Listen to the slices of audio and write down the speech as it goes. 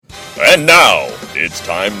And now, it's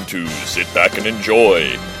time to sit back and enjoy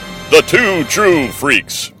the Two True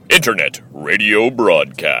Freaks Internet Radio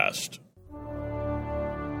Broadcast.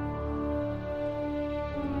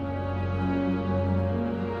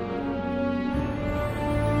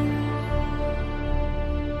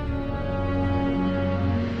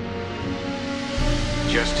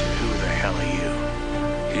 Just who the hell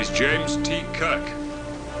are you? He's James T. Kirk.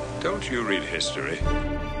 Don't you read history?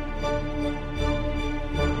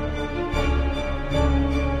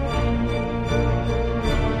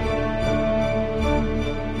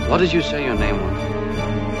 What did you say your name was?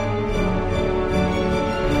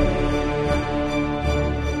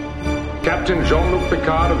 Captain Jean-Luc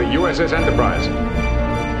Picard of the USS Enterprise.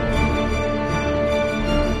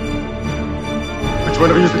 Which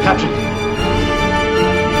one of you is the captain?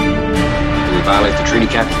 Did we violate the treaty,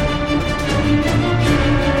 Captain?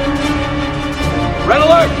 Red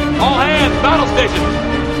alert! All hands, battle station!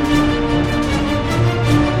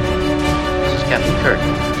 This is Captain Kirk.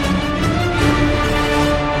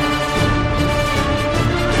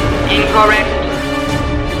 Incorrect.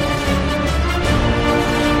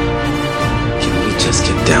 Can we just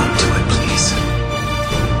get down to it, please?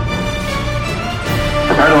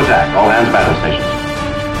 Prepare to attack. All hands battle stations.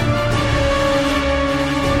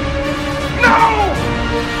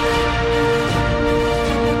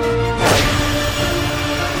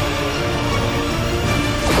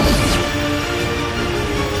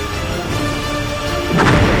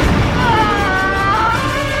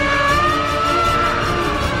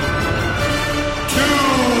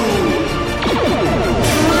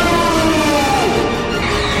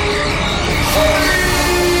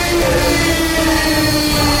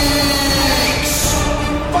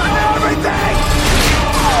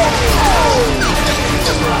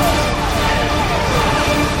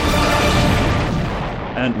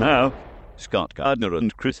 And now, Scott Gardner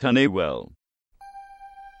and Chris Honeywell.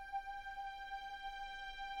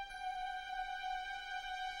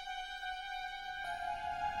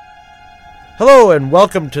 Hello and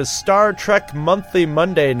welcome to Star Trek Monthly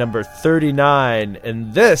Monday number 39,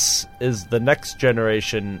 and this is the Next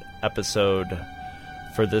Generation episode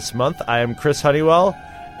for this month. I am Chris Honeywell,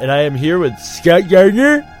 and I am here with Scott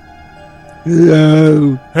Gardner.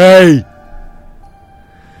 Hello. Hey.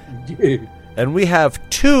 And we have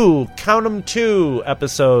two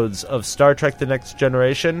episodes of Star Trek The Next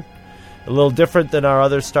Generation. A little different than our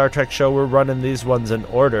other Star Trek show. We're running these ones in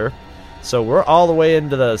order. So we're all the way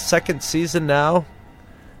into the second season now.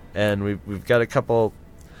 And we've got a couple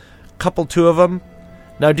two of them.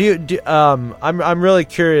 Now I'm really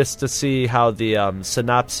curious to see how the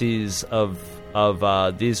synopses of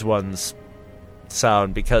these ones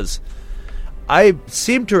sound, because I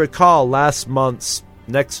seem to recall last month's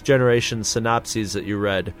Next Generation synopses that you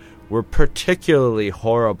read were particularly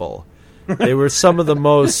horrible. They were some of the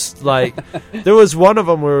most, like, there was one of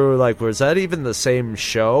them where we were like, was that even the same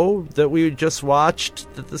show that we just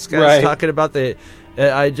watched that this guy's talking about?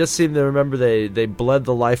 I just seem to remember they bled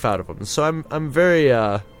the life out of them. So I'm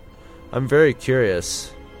very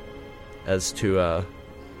curious as to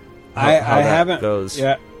how that goes.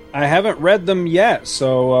 Yeah. I haven't read them yet,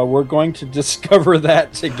 so we're going to discover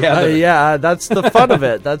that together. Yeah, that's the fun of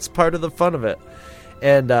it. That's part of the fun of it.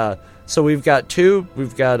 And so we've got two.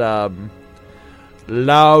 We've got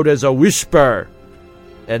Loud as a Whisper.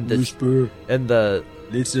 And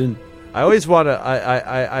Listen. I always want to...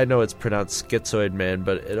 I know it's pronounced Schizoid Man,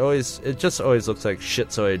 but it just always looks like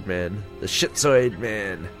Shitzoid Man. The Shitzoid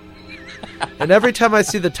Man. And every time I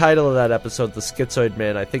see the title of that episode, The Schizoid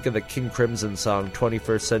Man, I think of the King Crimson song,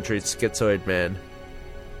 21st Century Schizoid Man.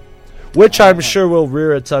 Which I'm sure will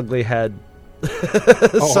rear its ugly head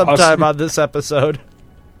sometime on this episode.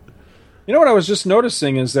 You know what I was just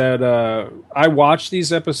noticing is that I watched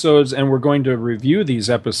these episodes, and we're going to review these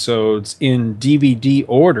episodes in DVD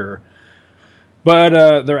order.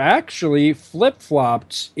 But they're actually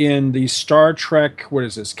flip-flopped in the Star Trek,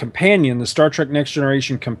 Companion, the Star Trek Next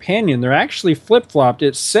Generation Companion. They're actually flip-flopped.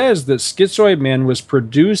 It says that Schizoid Man was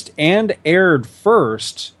produced and aired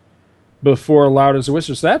first before Loud as a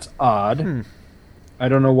Whisper. So that's odd. I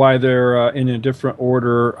don't know why they're in a different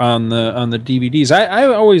order on the DVDs. I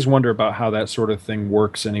always wonder about how that sort of thing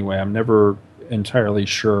works anyway. I'm never entirely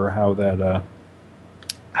sure how that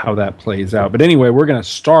plays out. But anyway, we're going to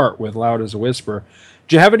start with Loud as a Whisper.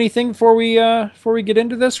 Do you have anything before we get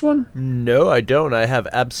into this one? No, I don't. I have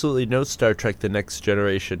absolutely no Star Trek The Next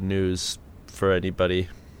Generation news for anybody.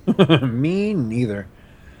 Me neither.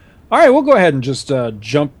 All right, we'll go ahead and just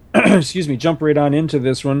jump right on into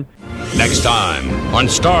this one. Next time on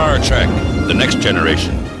Star Trek The Next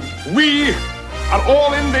Generation. We are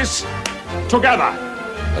all in this together.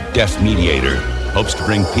 a deaf mediator, hopes to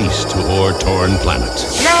bring peace to a war-torn planet.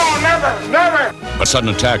 No, never! A sudden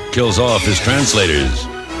attack kills off his translators,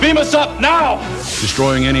 Beam us up now!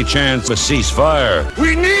 destroying any chance of a ceasefire.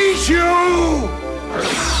 We need you!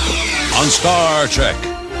 On Star Trek,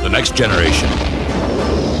 The Next Generation.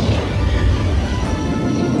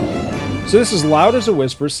 So this is Loud as a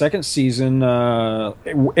Whisper, second season,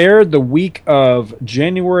 aired the week of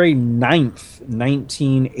January 9th,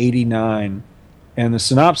 1989. And the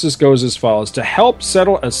synopsis goes as follows. To help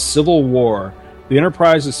settle a civil war, the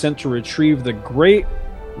Enterprise is sent to retrieve the great...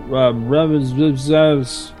 why do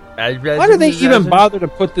they even bother to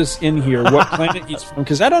put this in here, what planet he's from?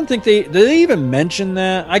 Because I don't think do they even mention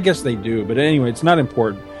that? I guess they do, but anyway, it's not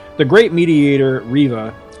important. The great mediator,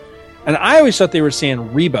 Reva... And I always thought they were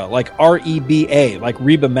saying Reba, like R-E-B-A, like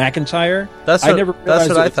Reba McEntire. That's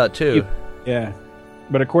what I thought too. Yeah.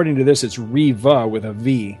 But according to this, it's Reva with a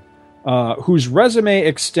V, whose resume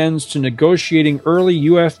extends to negotiating early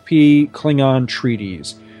UFP Klingon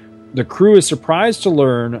treaties. The crew is surprised to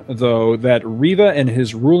learn, though, that Reva and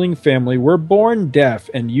his ruling family were born deaf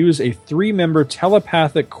and use a 3-member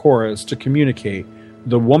telepathic chorus to communicate: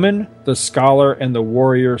 the woman, the scholar, and the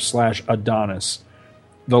warrior/Adonis.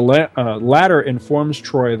 The latter informs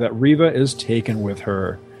Troy that Reva is taken with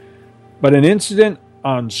her. But an incident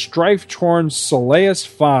on strife-torn Soleus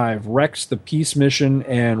 5 wrecks the peace mission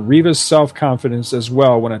and Reva's self-confidence as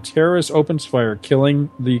well when a terrorist opens fire, killing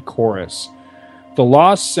the chorus. The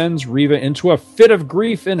loss sends Reva into a fit of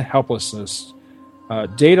grief and helplessness.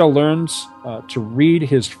 Data learns to read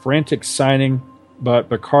his frantic signing, but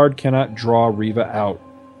Picard cannot draw Reva out.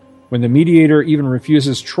 When the mediator even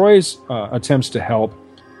refuses Troy's attempts to help,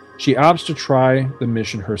 she opts to try the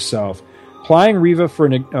mission herself. Plying Reva for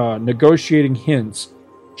negotiating hints,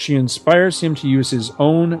 she inspires him to use his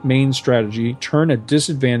own main strategy, turn a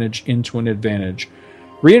disadvantage into an advantage.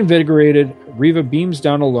 Reinvigorated, Reva beams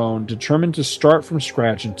down alone, determined to start from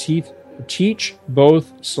scratch and teach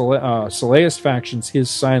both Soleus factions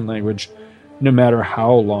his sign language, no matter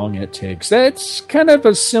how long it takes. That's kind of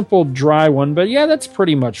a simple, dry one, but yeah, that's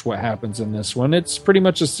pretty much what happens in this one. It's pretty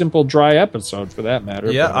much a simple, dry episode, for that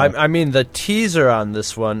matter. Yeah, but, I mean, the teaser on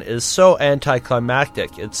this one is so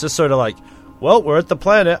anticlimactic. It's just sort of like, well, we're at the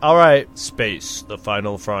planet. All right, space, the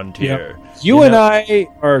final frontier. Yeah. You and I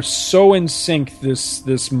are so in sync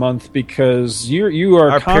this month because you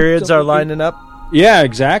are. Our periods are lining up. Yeah,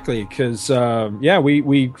 exactly. Because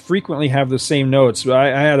we frequently have the same notes. I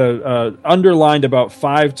had a underlined about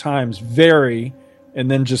 5 times "very,"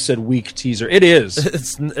 and then just said "weak teaser." It is.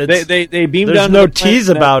 They beamed down. There's no tease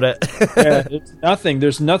about it. Yeah, it's nothing.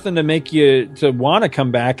 There's nothing to make you to want to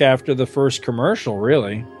come back after the first commercial.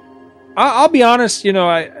 Really, I'll be honest.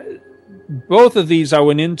 Both of these I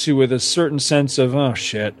went into with a certain sense of oh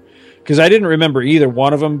shit, because I didn't remember either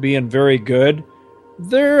one of them being very good.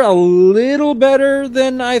 They're a little better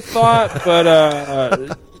than I thought,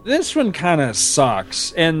 but this one kind of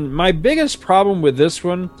sucks. And my biggest problem with this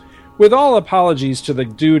one, with all apologies to the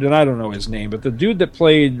dude, and I don't know his name, but the dude that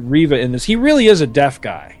played Reva in this, he really is a deaf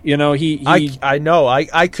guy. I know.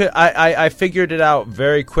 I figured it out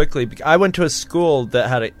very quickly. I went to a school that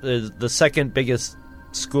had the second biggest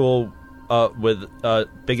school with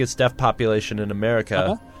biggest deaf population in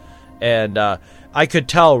America, and I could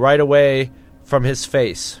tell right away from his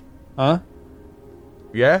face. Huh?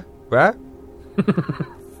 Yeah? Right?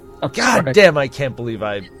 God damn, I can't believe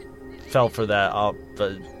I fell for that.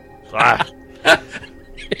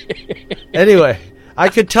 Anyway, I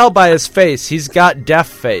could tell by his face. He's got deaf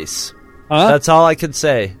face. Huh? That's all I could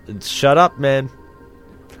say. Shut up, man.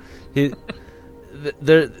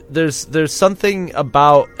 There's something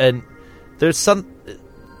about...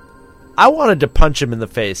 I wanted to punch him in the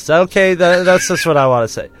face. Okay, that's just what I want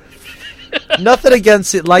to say. Nothing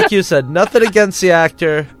against it, like you said. Nothing against the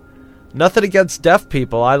actor. Nothing against deaf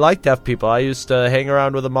people. I like deaf people. I used to hang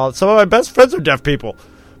around with them all. Some of my best friends are deaf people.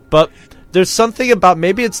 But there's something about,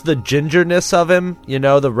 maybe it's the gingerness of him,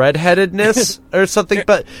 the redheadedness or something.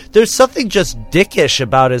 But there's something just dickish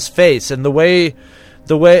about his face and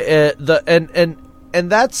and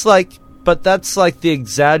that's like the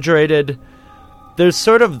exaggerated. There's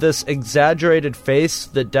sort of this exaggerated face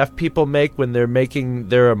that deaf people make when they're making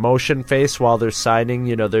their emotion face while they're signing.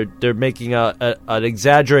 They're making an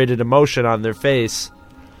exaggerated emotion on their face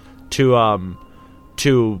to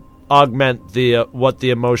augment what the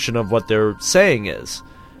emotion of what they're saying is.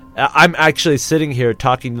 I'm actually sitting here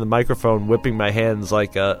talking to the microphone, whipping my hands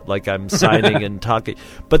like I'm signing and talking.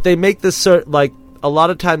 But they make this a lot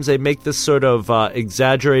of times they make this sort of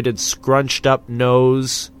exaggerated, scrunched up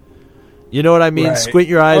nose. You know what I mean? Right. Squint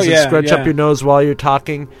your eyes and scrunch up your nose while you're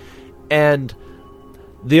talking. And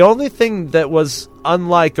The only thing that was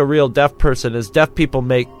unlike a real deaf person is deaf people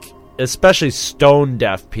make, especially stone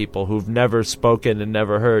deaf people who've never spoken and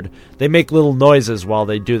never heard, they make little noises while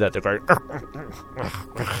they do that. They're going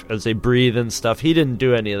as they breathe and stuff. He didn't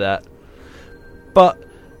do any of that. But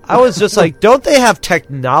I was just like, don't they have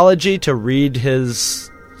technology to read his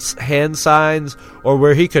hand signs, or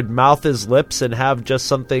where he could mouth his lips and have just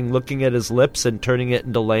something looking at his lips and turning it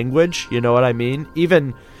into language? You know what I mean?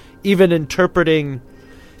 Even interpreting,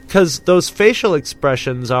 because those facial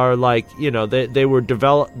expressions are like, you know, they were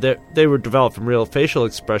developed from real facial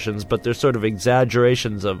expressions, but they're sort of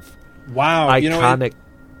exaggerations of iconic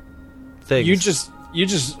things. You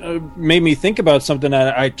just made me think about something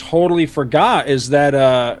that I totally forgot, is that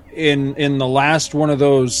in the last one of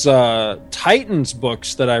those Titans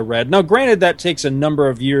books that I read. Now, granted, that takes a number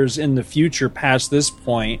of years in the future past this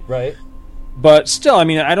point. Right. But still, I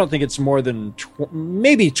mean, I don't think it's more than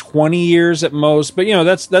maybe 20 years at most. But, you know,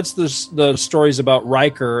 that's the stories about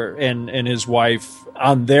Riker and his wife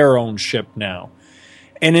on their own ship now.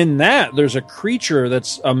 And in that, there's a creature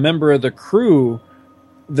that's a member of the crew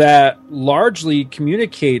that largely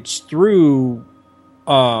communicates through,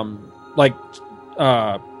 not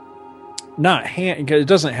hand, because it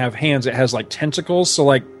doesn't have hands, it has like tentacles, so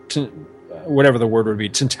like whatever the word would be,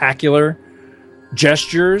 tentacular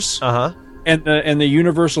gestures. Uh-huh. And the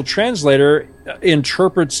universal translator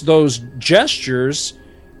interprets those gestures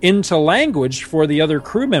into language for the other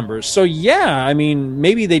crew members. So yeah, I mean,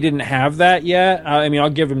 maybe they didn't have that yet. I mean, I'll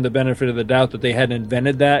give them the benefit of the doubt that they hadn't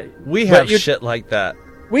invented that. We have shit like that.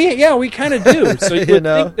 We kind of do. So you would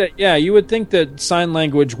think that, you would think that sign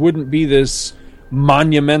language wouldn't be this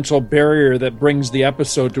monumental barrier that brings the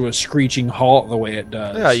episode to a screeching halt the way it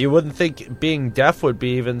does. Yeah, you wouldn't think being deaf would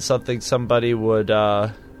be even something somebody would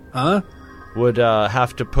have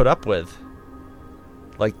to put up with.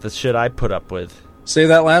 Like the shit I put up with. Say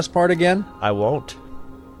that last part again? I won't.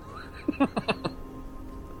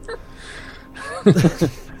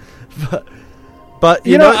 But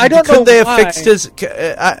you know, I don't know couldn't they why. have fixed his?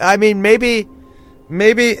 I mean, maybe,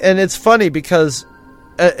 and it's funny because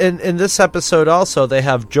in this episode also they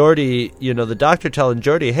have Geordi, you know, the doctor telling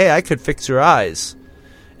Geordi, "Hey, I could fix your eyes,"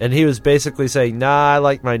 and he was basically saying, "Nah, I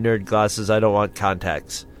like my nerd glasses. I don't want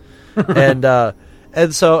contacts." and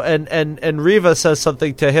Riva says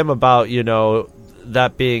something to him about, you know,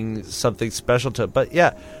 that being something special to him. But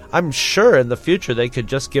yeah, I'm sure in the future they could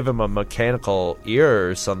just give him a mechanical ear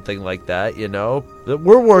or something like that, you know.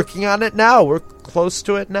 We're working on it now. We're close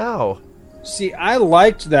to it now. See, I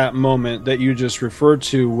liked that moment that you just referred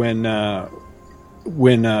to when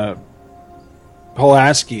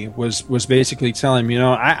Pulaski was basically telling him, you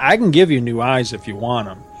know, I can give you new eyes if you want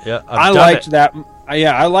them. Yeah, I liked that.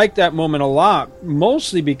 Yeah, I liked that moment a lot,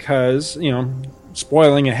 mostly because, you know,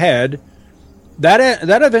 spoiling ahead, that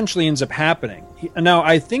eventually ends up happening. Now,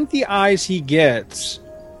 I think the eyes he gets,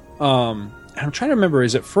 I'm trying to remember,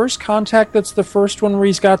 is it First Contact that's the first one where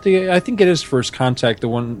he's got I think it is First Contact,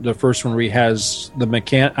 the first one where he has the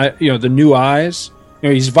the new eyes. You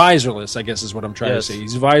know, he's visorless, I guess is what I'm trying to say.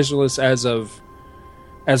 He's visorless as of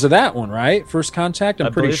that one, right? First Contact,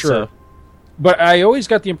 I'm pretty sure. So. But I always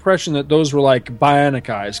got the impression that those were like bionic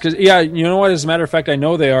eyes. Because, yeah, you know what? As a matter of fact, I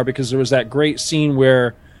know they are, because there was that great scene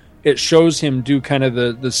where it shows him do kind of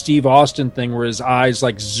the Steve Austin thing where his eyes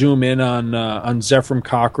like zoom in on Zefram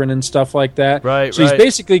Cochrane and stuff like that. Right. So he's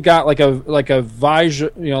basically got like a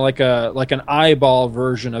visor, you know, like an eyeball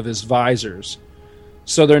version of his visors.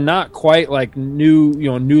 So they're not quite like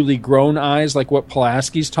newly grown eyes like what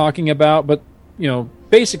Pulaski's talking about, but, you know,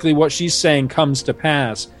 basically what she's saying comes to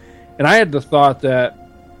pass. And I had the thought that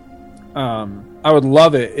I would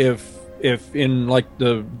love it if in like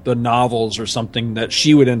the novels or something that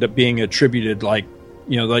she would end up being attributed, like,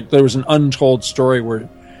 you know, like there was an untold story where,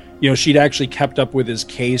 you know, she'd actually kept up with his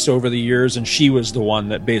case over the years and she was the one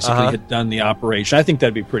that basically had done the operation. I think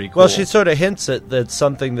that'd be pretty cool. Well, she sort of hints at that's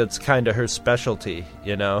something that's kind of her specialty,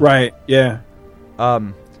 you know? Right, yeah.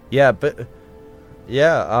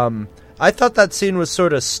 I thought that scene was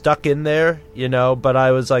sort of stuck in there, you know, but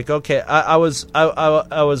I was like, okay, I was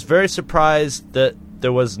very surprised that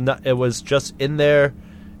there was not, it was just in there.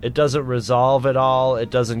 It doesn't resolve at all. It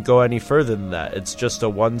doesn't go any further than that. It's just a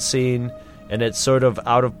one scene, and it's sort of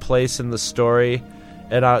out of place in the story.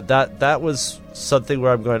 And that was something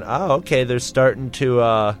where I'm going, oh, okay, they're starting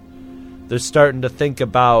to think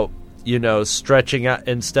about, you know, stretching out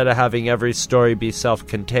instead of having every story be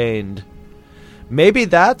self-contained. Maybe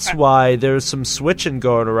that's why there's some switching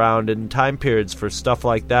going around in time periods for stuff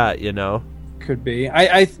like that, you know? Could be.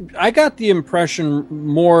 I got the impression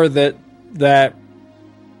more that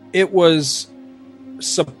it was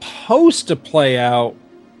supposed to play out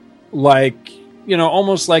like,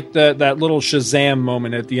 almost like that little Shazam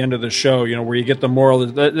moment at the end of the show, where you get the moral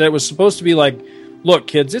that was supposed to be like, look,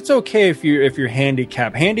 kids, it's okay if you're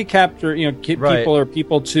handicapped. Handicapped are, people are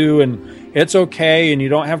people too, and it's okay, and you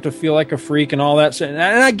don't have to feel like a freak and all that. And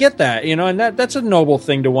I get that, and that's a noble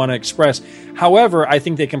thing to want to express. However, I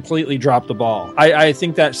think they completely dropped the ball. I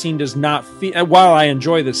think that scene does not feel, while I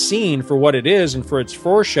enjoy the scene for what it is and for its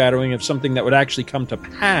foreshadowing of something that would actually come to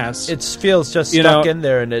pass, it feels just stuck in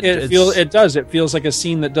there, and it feels like a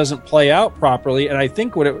scene that doesn't play out properly. And I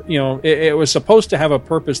think what it was supposed to have a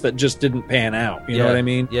purpose that just didn't pan out. You know what I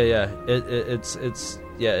mean? Yeah.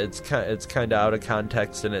 It's kind of out of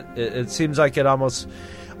context, and it seems like it almost.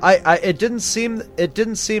 It didn't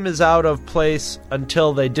seem as out of place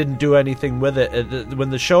until they didn't do anything with it. When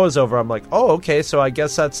the show is over, I'm like, oh, okay, so I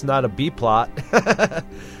guess that's not a B plot.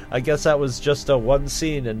 I guess that was just a one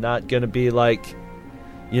scene and not going to be like,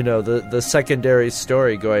 the secondary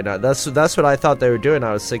story going on. That's what I thought they were doing.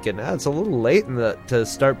 I was thinking, it's a little late to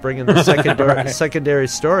start bringing the secondary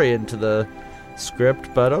story into the script,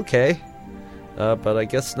 but okay. But I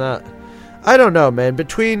guess not. I don't know, man.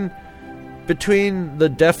 Between the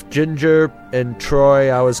deaf ginger and Troy,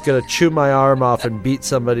 I was gonna chew my arm off and beat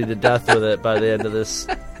somebody to death with it by the end of this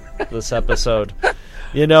episode.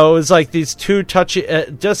 It was like these two touchy,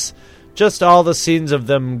 just all the scenes of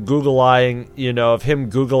them Google-eyeing, of him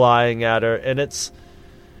Google-eyeing at her,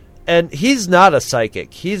 and he's not a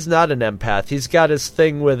psychic, he's not an empath. He's got his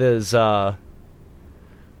thing with his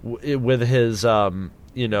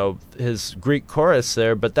his Greek chorus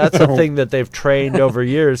there, but that's a thing that they've trained over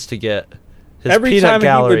years to get. His peanut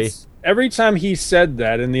gallery. Every time he said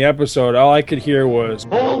that in the episode, all I could hear was,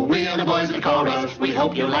 "Oh, we are the boys of the chorus. We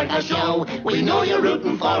hope you like our show. We know you're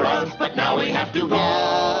rooting for us, but now we have to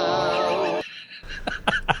go."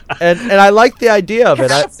 and I like the idea of it.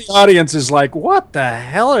 The audience is like, "What the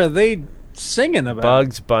hell are they singing about?"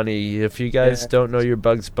 Bugs Bunny. If you guys don't know your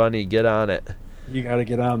Bugs Bunny, get on it. You got to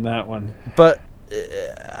get on that one. But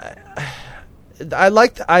I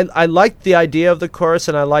liked the idea of the chorus,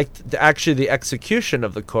 and I liked actually the execution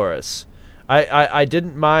of the chorus. I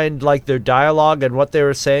didn't mind like their dialogue and what they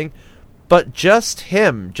were saying, but just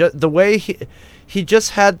him, the way he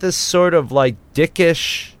just had this sort of like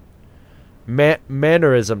dickish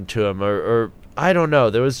mannerism to him, or I don't know.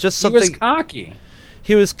 There was just something. He was cocky.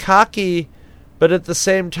 He was cocky, but at the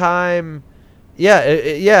same time,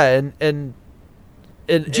 and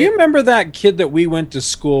do you remember that kid that we went to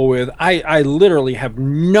school with? I literally have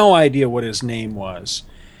no idea what his name was,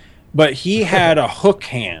 but he had a hook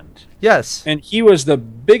hand. Yes. And he was the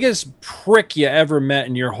biggest prick you ever met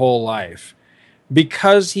in your whole life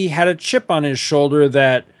because he had a chip on his shoulder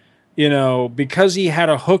that, because he had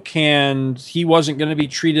a hook hand, he wasn't going to be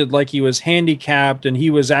treated like he was handicapped, and he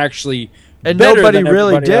was actually and better nobody than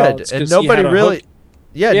really did. And nobody really,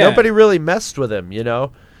 nobody really messed with him,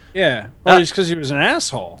 Yeah, well, just because he was an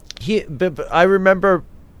asshole. But I remember,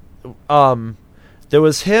 there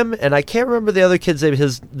was him, and I can't remember the other kid's name.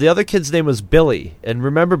 The other kid's name was Billy, and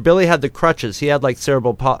remember, Billy had the crutches. He had like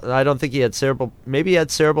cerebral. I don't think he had cerebral. Maybe he had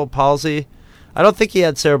cerebral palsy. I don't think he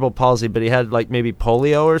had cerebral palsy, but he had like maybe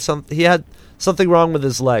polio or something. He had something wrong with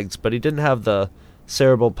his legs, but he didn't have the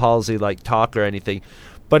cerebral palsy like talk or anything.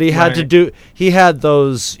 But he had to do. He had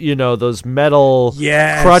those, those metal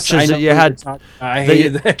crutches that you had. I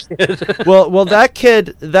hated that kid. well, that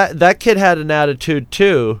kid had an attitude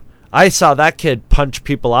too. I saw that kid punch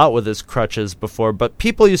people out with his crutches before, but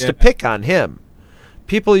people used to pick on him.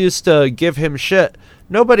 People used to give him shit.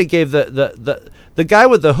 Nobody gave the guy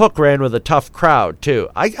with the hook ran with a tough crowd too.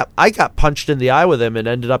 I got punched in the eye with him and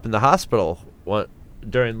ended up in the hospital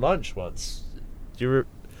during lunch once.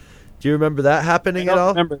 Do you remember that happening at all?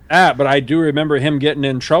 I don't remember that, but I do remember him getting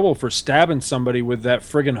in trouble for stabbing somebody with that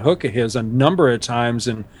friggin' hook of his a number of times,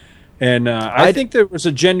 and I think there was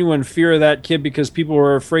a genuine fear of that kid because people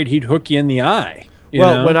were afraid he'd hook you in the eye.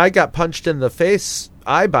 When I got punched in the face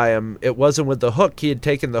eye by him, it wasn't with the hook. He had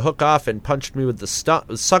taken the hook off and punched me with the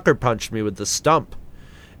stump. Sucker punched me with the stump.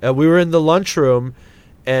 We were in the lunchroom,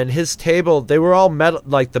 and his table, they were all metal,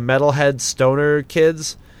 like the metalhead stoner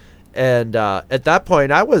kids, and at that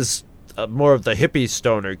point I was more of the hippie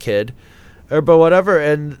stoner kid, but whatever.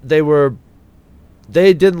 And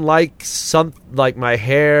they didn't like my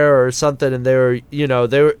hair or something, and they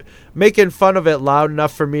were making fun of it loud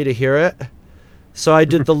enough for me to hear it. So I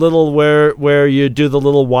did the little where you do the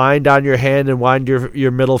little wind on your hand and wind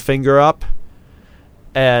your middle finger up,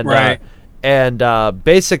 and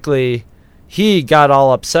basically he got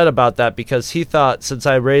all upset about that because he thought since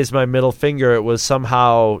I raised my middle finger it was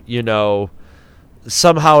somehow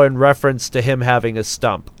somehow in reference to him having a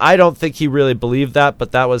stump. I don't think he really believed that,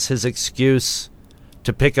 but that was his excuse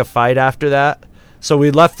to pick a fight after that. So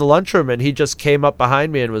we left the lunchroom, and he just came up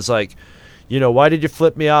behind me and was like, why did you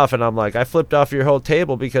flip me off? And I'm like, I flipped off your whole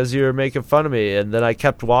table because you were making fun of me. And then I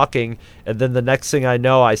kept walking, and then the next thing I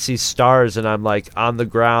know, I see stars, and I'm like on the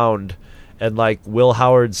ground, and like Will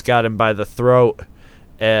Howard's got him by the throat,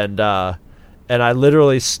 and I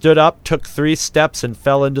literally stood up, took 3 steps, and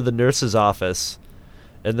fell into the nurse's office.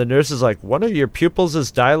 And the nurse is like, one of your pupils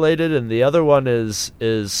is dilated and the other one is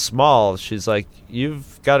small. She's like,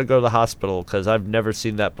 you've got to go to the hospital because I've never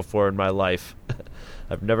seen that before in my life.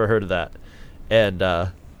 I've never heard of that. And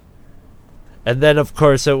then, of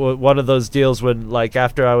course, it was one of those deals when, like,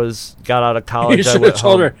 after I got out of college, you should have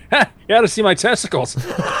told her, you got to see my testicles.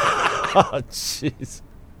 Oh, jeez.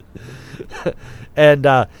 And,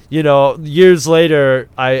 years later,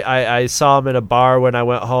 I saw him in a bar when I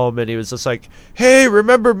went home, and he was just like, hey,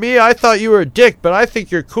 remember me? I thought you were a dick, but I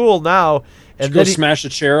think you're cool now. And then he smash a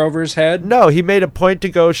chair over his head? No, he made a point to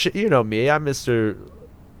go, me, I'm Mr.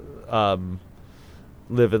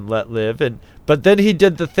 Live and let live. But then he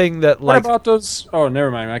did the thing that, like... What about those... Oh,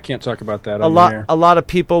 never mind. I can't talk about that a lot of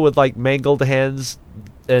people with, like, mangled hands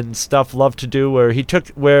and stuff love to do,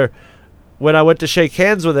 when I went to shake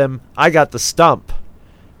hands with him, I got the stump.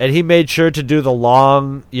 And he made sure to do the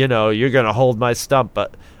long, you're going to hold my stump.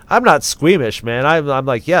 But I'm not squeamish, man. I'm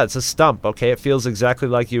like, yeah, it's a stump. Okay, it feels exactly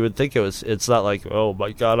like you would think it was. It's not like, oh,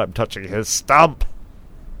 my God, I'm touching his stump.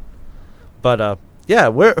 But, yeah,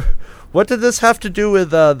 what did this have to do with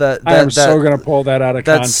that? I'm so going to pull that out of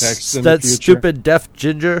context in the future. That stupid deaf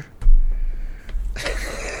ginger?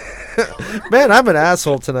 Man, I'm an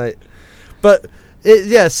asshole tonight. But...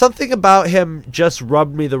 something about him just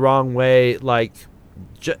rubbed me the wrong way, like,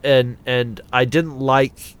 and I didn't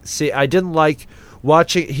like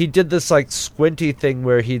watching. He did this like squinty thing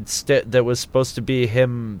where that was supposed to be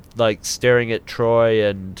him like staring at Troy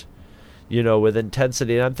and with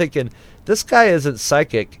intensity. And I'm thinking, this guy isn't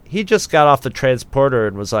psychic. He just got off the transporter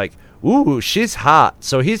and was like, ooh, she's hot.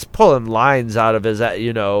 So he's pulling lines out of his, that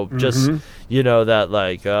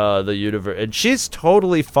like the universe, and she's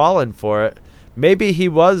totally fallen for it. Maybe he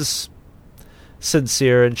was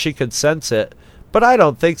sincere and she could sense it, but I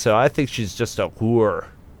don't think so. I think she's just a whore.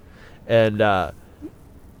 And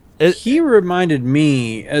he reminded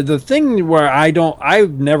me the thing where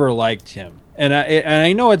I've never liked him, and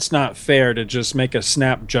I know it's not fair to just make a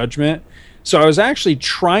snap judgment. So I was actually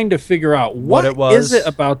trying to figure out what is it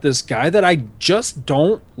about this guy that I just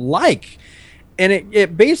don't like, and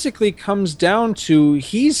it basically comes down to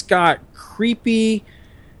he's got creepy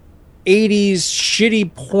 80s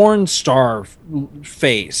shitty porn star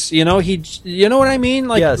face. You know what I mean?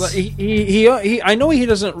 Like, yes. He I know he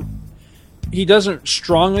doesn't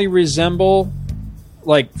strongly resemble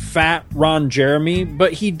like fat Ron Jeremy,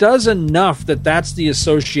 but he does enough that's the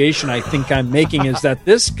association I think I'm making, is that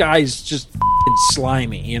this guy's just f***ing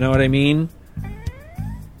slimy. You know what I mean?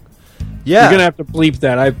 Yeah. You're gonna have to bleep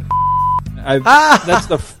that. That's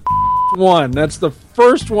the one. That's the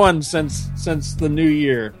first one since the new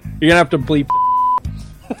year. You're gonna have to bleep.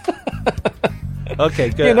 Okay,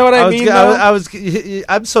 good. You know what I mean?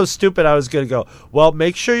 I'm so stupid. I was gonna go, well,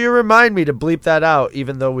 make sure you remind me to bleep that out,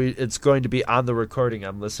 even though it's going to be on the recording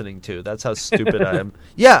I'm listening to. That's how stupid I am.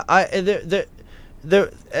 Yeah,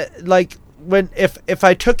 like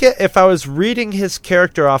if I was reading his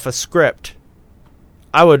character off a script,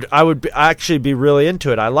 I would actually be really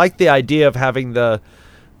into it. I like the idea of having the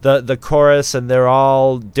chorus, and they're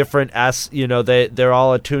all different they're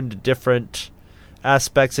all attuned to different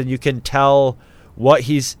aspects, and you can tell what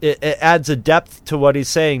it adds a depth to what he's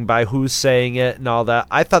saying by who's saying it and all that.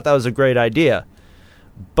 I thought that was a great idea,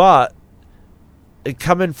 but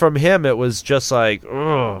coming from him, it was just like,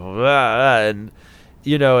 and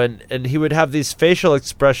he would have these facial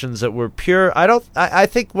expressions that were pure. I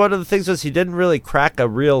think one of the things was he didn't really crack a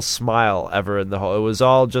real smile ever in the whole. It was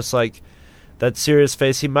all just like that serious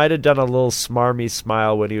face. He might have done a little smarmy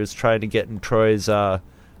smile when he was trying to get in Troy's, I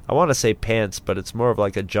want to say pants, but it's more of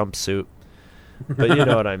like a jumpsuit. But you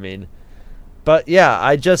know what I mean. But yeah,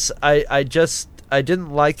 I didn't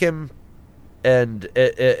like him, and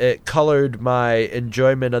it colored my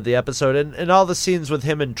enjoyment of the episode. And all the scenes with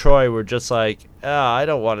him and Troy were just like, I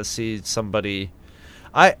don't want to see somebody.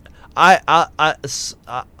 I'll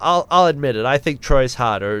admit it. I think Troy's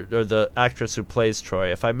hot, or the actress who plays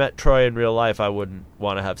Troy. If I met Troy in real life, I wouldn't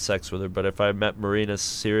want to have sex with her. But if I met Marina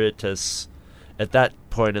Sirtis at that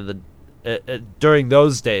point during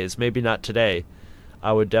those days, maybe not today,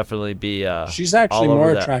 I would definitely be. She's actually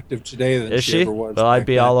more attractive today than she ever was. Well, I'd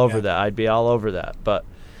be all over that. I'd be all over that. But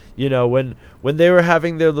you know, when they were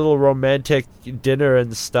having their little romantic dinner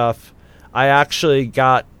and stuff, I actually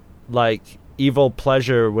got, like, evil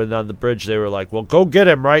pleasure when on the bridge they were like, well, go get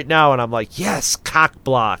him right now. And I'm like, yes, cock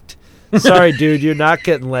blocked. Sorry, dude, you're not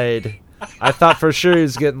getting laid. I thought for sure he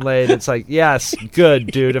was getting laid. It's like, yes, good,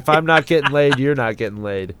 dude. If I'm not getting laid, you're not getting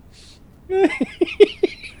laid.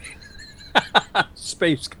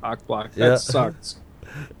 Space cock block. That sucks.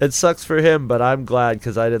 It sucks for him, but I'm glad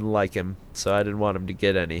because I didn't like him, so I didn't want him to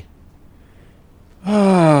get any.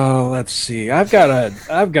 Oh, let's see. I've got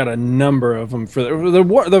a number of them for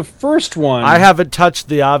the first one. I haven't touched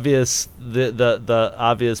the obvious the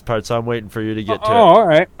obvious part, so I'm waiting for you to get to it. All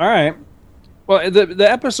right. Well, the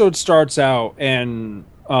episode starts out and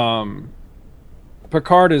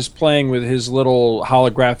Picard is playing with his little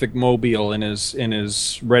holographic mobile in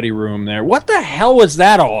his ready room there. What the hell was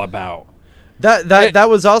that all about? That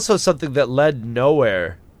was also something that led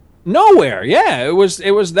nowhere. Nowhere, yeah. It was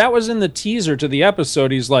that was in the teaser to the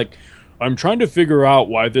episode. He's like, I'm trying to figure out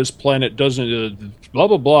why this planet doesn't blah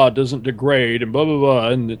blah blah doesn't degrade and blah blah blah,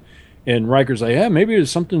 and Riker's like, yeah, maybe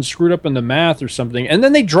there's something screwed up in the math or something, and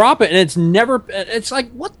then they drop it and it's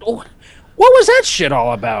like, what was that shit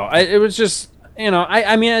all about? It was just, you know,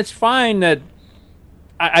 I mean, it's fine that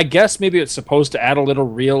I guess maybe it's supposed to add a little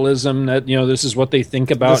realism that, you know, this is what they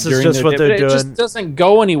think about during their day, but it just doesn't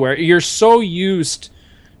go anywhere. You're so used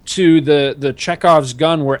to the Chekhov's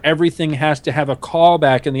gun where everything has to have a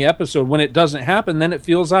callback in the episode. When it doesn't happen, then it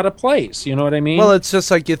feels out of place. You know what I mean? Well, it's just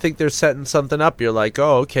like you think they're setting something up. You're like,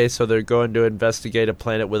 oh, okay, so they're going to investigate a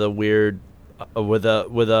planet with a weird, with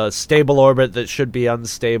a stable orbit that should be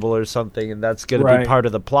unstable or something, and that's going to be part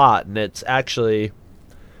of the plot. And it's actually,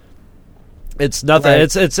 it's nothing.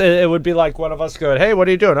 Right. It would be like one of us going, hey, what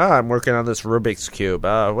are you doing? I'm working on this Rubik's Cube.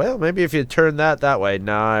 Well, maybe if you turn that way.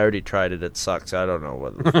 No, I already tried it. It sucks. I don't know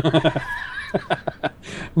what.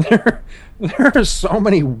 There are so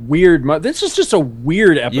many weird. This is just a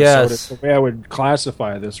weird episode. Yes. Is the way I would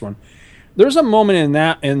classify this one. There's a moment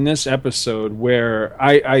in this episode where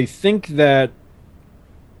I think that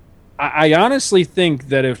I honestly think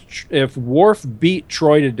that if Worf beat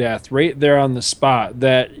Troy to death right there on the spot,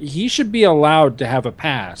 that he should be allowed to have a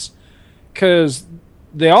pass, because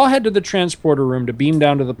they all head to the transporter room to beam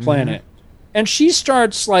down to the planet, and she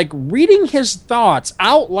starts like reading his thoughts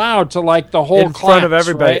out loud to like the whole in front of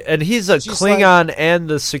everybody, right? And he's a Klingon and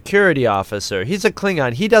the security officer. He's a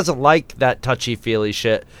Klingon. He doesn't like that touchy-feely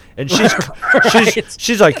shit, and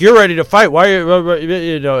she's like, "You're ready to fight? Why are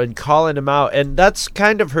you know?" And calling him out, and that's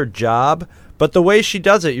kind of her job. But the way she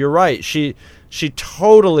does it, you're right. She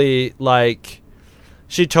totally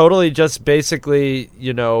just basically,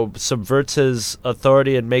 you know, subverts his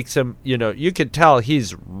authority and makes him, you know, you could tell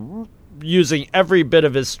he's using every bit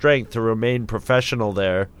of his strength to remain professional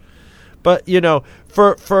there. But, you know,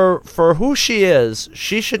 for who she is,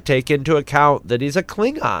 she should take into account that he's a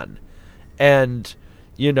Klingon. And,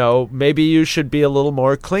 you know, maybe you should be a little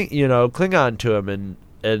more Klingon to him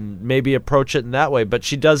and maybe approach it in that way. But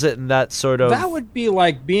she does it in that sort of... That would be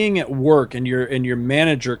like being at work and your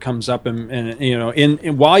manager comes up and you know,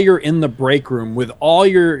 in while you're in the break room with all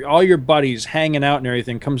your buddies hanging out and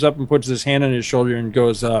everything, comes up and puts his hand on his shoulder and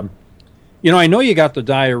goes, you know, I know you got the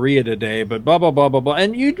diarrhea today, but blah blah blah blah blah,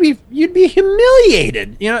 and you'd be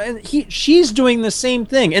humiliated, you know. And she's doing the same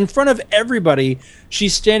thing in front of everybody.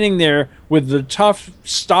 She's standing there with the tough,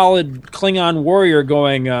 stolid Klingon warrior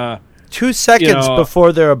going. 2 seconds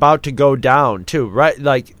before they're about to go down, too, right?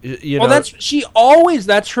 Like, you know. Well, that's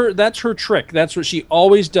her trick. That's what she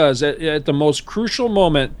always does at the most crucial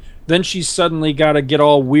moment. Then she's suddenly got to get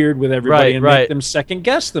all weird with everybody and make them second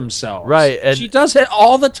guess themselves. Right, and she does it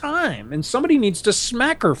all the time, and somebody needs to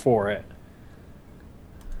smack her for it.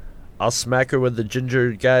 I'll smack her with the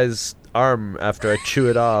ginger guy's arm after I chew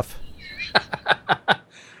it off.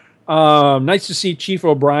 Nice to see Chief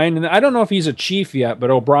O'Brien, and I don't know if he's a chief yet,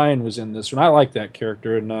 but O'Brien was in this one. I like that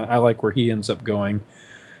character, and I like where he ends up going.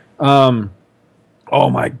 Oh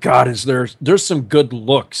my God, there's some good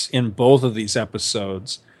looks in both of these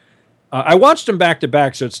episodes. I watched them back to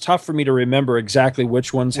back, so it's tough for me to remember exactly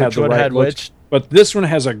which ones had the right looks. But this one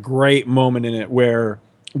has a great moment in it where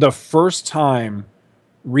the first time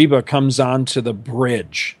Reba comes onto the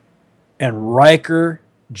bridge and Riker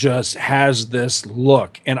just has this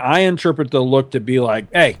look. And I interpret the look to be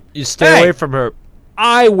like, hey, you stay away from her.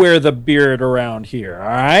 I wear the beard around here, all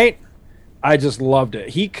right? I just loved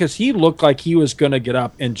it. Because he looked like he was going to get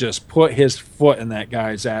up and just put his foot in that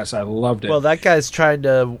guy's ass. I loved it. Well, that guy's trying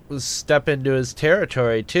to step into his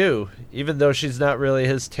territory, too. Even though she's not really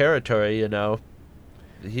his territory, you know.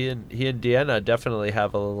 He and Deanna definitely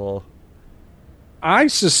have a little I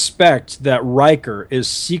suspect that Riker is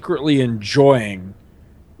secretly enjoying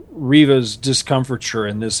Riva's discomfiture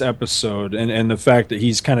in this episode, and the fact that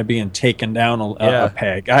he's kind of being taken down a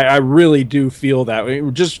peg. I really do feel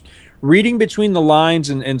that. Just reading between the lines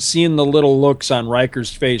and seeing the little looks on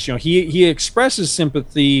Riker's face, he expresses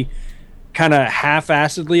sympathy kind of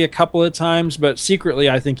half-assedly a couple of times, but secretly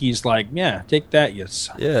I think he's like, yeah, take that, you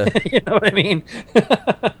son. Yeah. You know what I mean?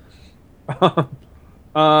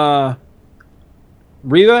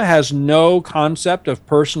 Riva has no concept of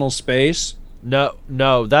personal space.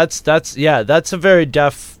 No, that's a very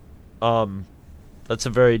deaf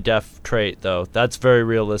trait though. That's very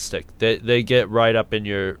realistic. They get right up on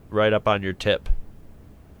your tip.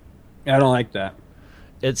 I don't like that.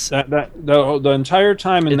 It's the entire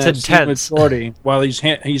time in that scene with Geordi, while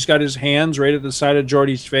he's got his hands right at the side of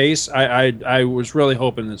Geordi's face. I was really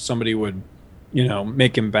hoping that somebody would,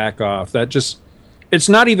 make him back off. That just. It's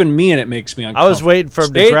not even me, and it makes me uncomfortable. I was waiting for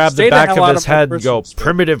him to grab the back of his head and go,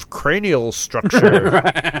 primitive cranial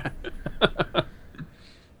structure.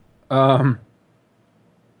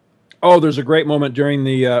 There's a great moment during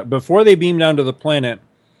the... before they beam down to the planet,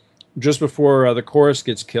 just before the chorus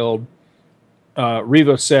gets killed,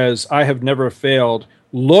 Riva says, I have never failed.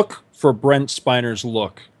 Look for Brent Spiner's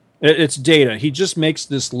look. It's Data. He just makes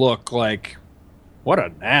this look like, what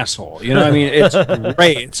an asshole. It's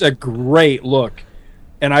great. It's a great look.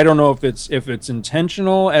 And I don't know if it's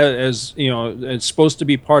intentional, as it's supposed to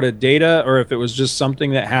be part of Data, or if it was just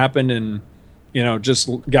something that happened and just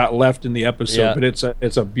got left in the episode. Yeah. But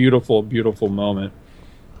it's a beautiful, beautiful moment.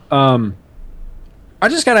 I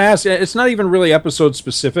just gotta ask. It's not even really episode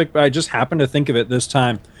specific, but I just happened to think of it this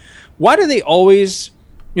time. Why do they always,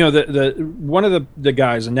 one of the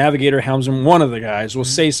guys, a navigator, helmsman, one of the guys will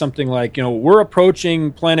say something like, we're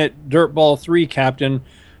approaching planet Dirtball 3, Captain.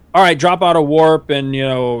 All right, drop out of warp and,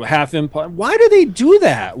 half impulse. Why do they do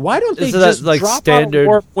that? Why don't they just drop standard out of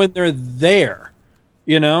warp when they're there?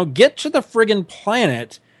 Get to the friggin'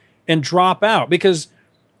 planet and drop out. Because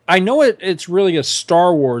I know it's really a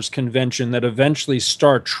Star Wars convention that eventually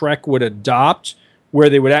Star Trek would adopt,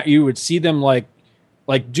 where you would see them like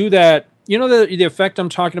do that. The effect I'm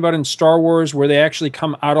talking about in Star Wars, where they actually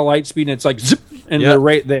come out of light speed and it's like zip, and they're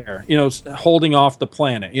right there, holding off the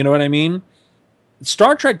planet. You know what I mean?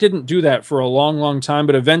 Star Trek didn't do that for a long, long time,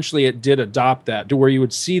 but eventually it did adopt that to where you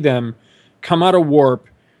would see them come out of warp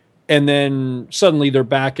and then suddenly they're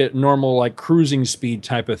back at normal, like cruising speed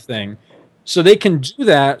type of thing. So they can do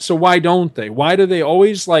that. So why don't they? Why do they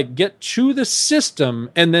always get to the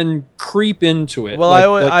system and then creep into it? Well,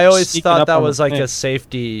 I always thought that was like a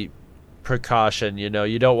safety precaution. You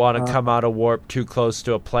don't want to come out of warp too close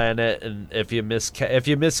to a planet, and if you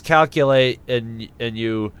miscalculate and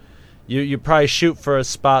you probably shoot for a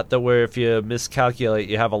spot that where if you miscalculate,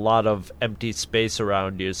 you have a lot of empty space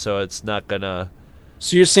around you, so it's not gonna.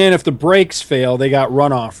 So you're saying if the brakes fail, they got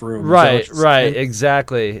runoff room, right?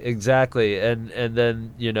 Exactly, and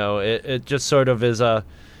then it just sort of is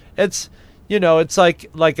it's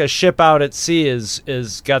like a ship out at sea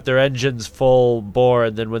is got their engines full bore,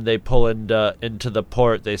 and then when they pull into the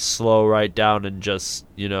port, they slow right down and just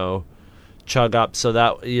chug up, so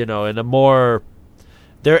that in a more.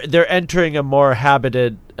 They're entering a more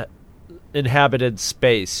inhabited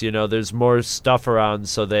space. There's more stuff around,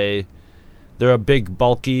 so they're a big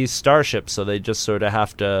bulky starship, so they just sort of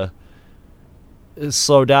have to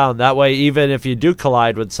slow down. That way, even if you do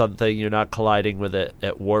collide with something, you're not colliding with it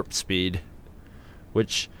at warp speed,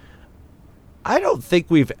 which I don't think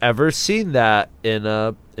we've ever seen that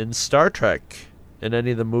in Star Trek, in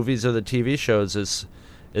any of the movies or the TV shows. Is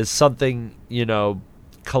something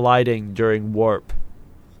colliding during warp.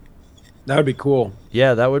 That would be cool.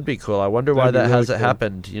 Yeah, that would be cool. I wonder why that hasn't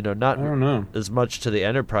happened. Not I don't know. as much to the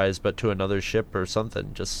Enterprise, but to another ship or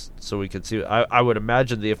something, just so we could see. I would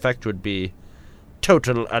imagine the effect would be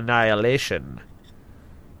total annihilation.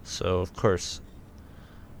 So, of course,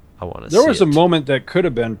 I want to see it. There was a moment that could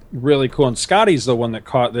have been really cool, and Scotty's the one that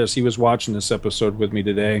caught this. He was watching this episode with me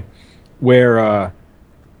today, where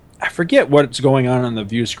I forget what's going on the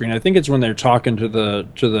view screen. I think it's when they're talking to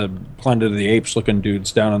the Planet of the Apes looking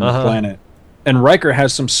dudes down on the planet. And Riker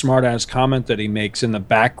has some smart-ass comment that he makes in the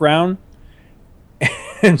background.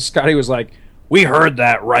 And Scotty was like, we heard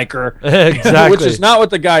that, Riker. Exactly. Which is not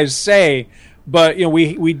what the guys say. But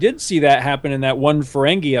we did see that happen in that one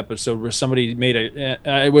Ferengi episode where somebody made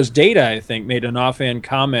it was Data, I think, made an offhand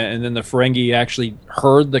comment, and then the Ferengi actually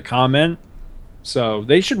heard the comment. So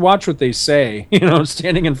they should watch what they say,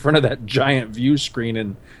 standing in front of that giant view screen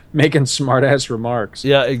and making smart-ass remarks.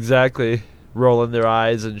 Yeah, exactly. Rolling their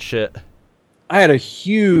eyes and shit. I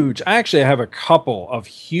actually have a couple of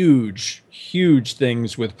huge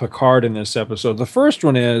things with Picard in this episode. The first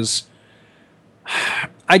one is,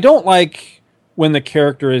 I don't like when the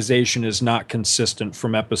characterization is not consistent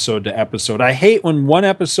from episode to episode. I hate when one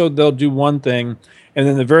episode they'll do one thing, and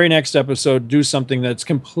then the very next episode do something that's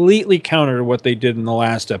completely counter to what they did in the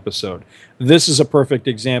last episode. This is a perfect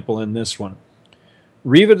example in this one.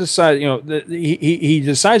 Riva decides, he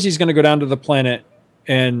decides he's going to go down to the planet,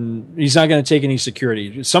 and he's not going to take any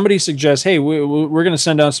security. Somebody suggests, hey, we're going to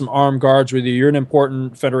send down some armed guards with you. You're an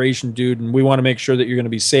important Federation dude, and we want to make sure that you're going to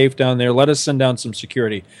be safe down there. Let us send down some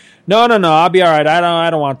security. No, I'll be all right. I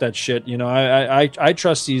don't want that shit. I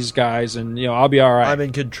trust these guys, and I'll be all right. I'm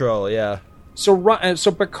in control. Yeah.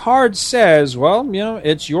 So Picard says, well,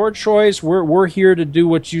 it's your choice. We're here to do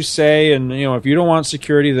what you say, and if you don't want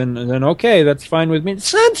security, then okay, that's fine with me.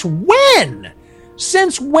 Since when?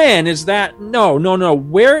 Since when is that? No.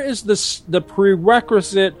 Where is the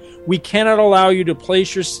prerequisite? We cannot allow you to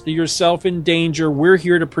place yourself in danger. We're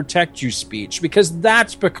here to protect you speech, because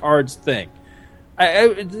that's Picard's thing.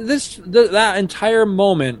 That entire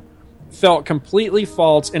moment felt completely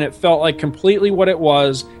false, and it felt like completely what it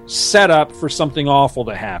was, set up for something awful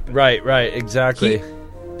to happen. Right, exactly.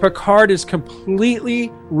 Picard is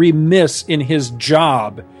completely remiss in his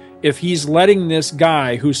job if he's letting this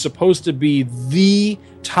guy, who's supposed to be the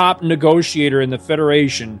top negotiator in the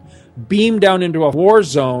Federation, beam down into a war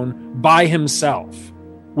zone by himself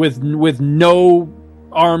with no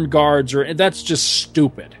armed guards, that's just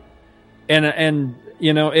stupid. And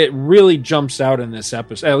it really jumps out in this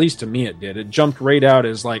episode. At least to me, it did. It jumped right out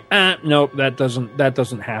as like, nope, that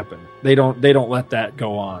doesn't happen. They don't let that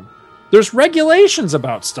go on. There's regulations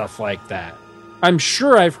about stuff like that. I'm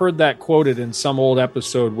sure I've heard that quoted in some old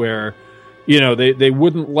episode where, they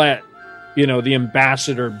wouldn't let, the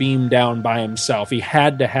ambassador beam down by himself. He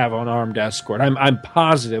had to have an armed escort. I'm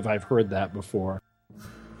positive I've heard that before.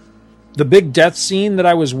 The big death scene that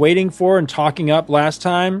I was waiting for and talking up last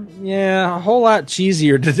time, a whole lot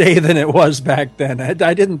cheesier today than it was back then.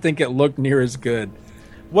 I didn't think it looked near as good.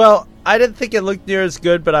 Well, I didn't think it looked near as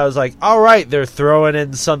good, but I was like, all right, they're throwing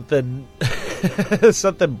in something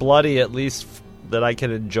something bloody at least that I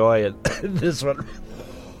can enjoy in this one.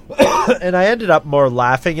 And I ended up more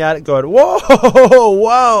laughing at it, going,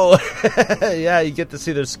 whoa. Yeah, you get to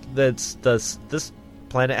see this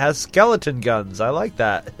planet has skeleton guns. I like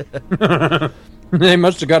that. They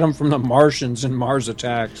must have got them from the Martians in Mars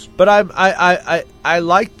Attacks. But I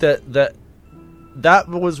liked that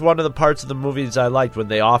was one of the parts of the movies I liked when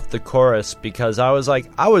they offed the chorus, because I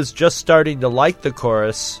was just starting to like the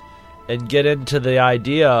chorus and get into the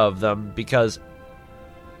idea of them, because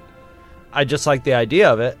I just like the idea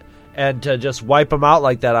of it, and to just wipe them out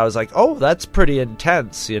like that, I was like, oh, that's pretty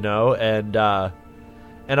intense, and I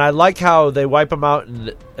like how they wipe them out,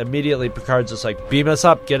 and immediately Picard's just like, beam us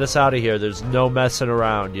up, get us out of here, there's no messing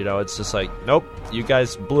around, it's just like, nope, you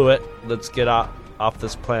guys blew it, let's get off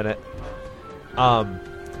this planet.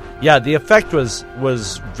 The effect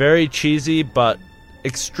was very cheesy, but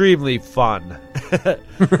extremely fun.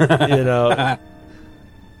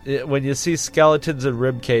 When you see skeletons and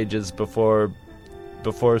rib cages before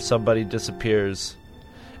somebody disappears,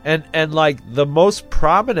 and like the most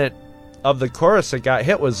prominent of the chorus that got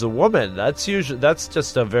hit was the woman. That's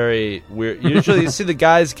just a very weird. Usually you see the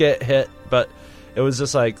guys get hit, but it was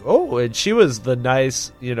just like, oh, and she was the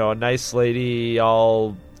nice, a nice lady,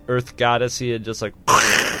 all earth goddessy, and just like.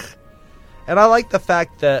 And I like the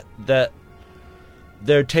fact that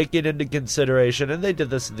they're taking into consideration, and they did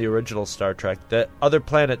this in the original Star Trek, that other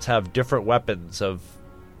planets have different weapons of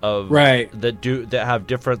right, that have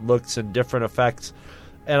different looks and different effects.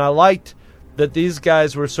 And I liked that these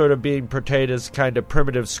guys were sort of being portrayed as kind of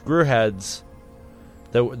primitive screwheads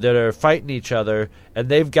that are fighting each other, and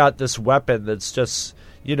they've got this weapon that's just,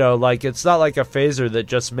 like, it's not like a phaser that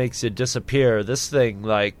just makes you disappear. This thing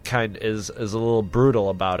is a little brutal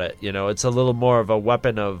about it. It's a little more of a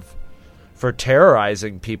weapon for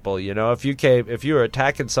terrorizing people. If you were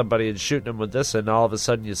attacking somebody and shooting them with this, and all of a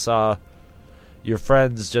sudden you saw your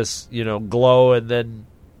friends just glow, and then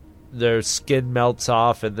their skin melts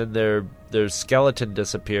off, and then their skeleton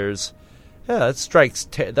disappears. Yeah, that strikes.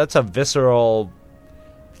 That's a visceral,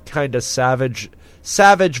 kind of savage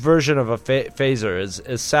version of a phaser.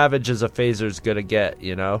 As savage as a phaser's gonna get.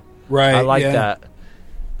 Right. I like that.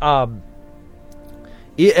 And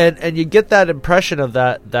you get that impression of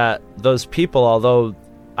that those people, although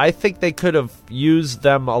I think they could have used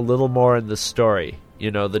them a little more in the story.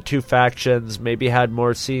 The two factions maybe had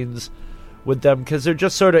more scenes with them, because they're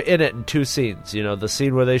just sort of in it in two scenes. The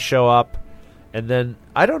scene where they show up, and then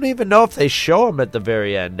I don't even know if they show them at the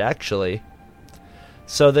very end, actually.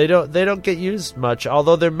 So they don't get used much,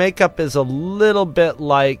 although their makeup is a little bit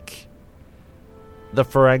like the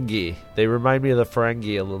Ferengi. They remind me of the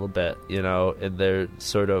Ferengi a little bit, in their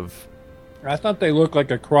sort of... I thought they looked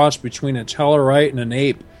like a cross between a Tellarite and an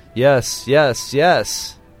ape. Yes.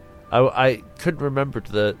 I couldn't remember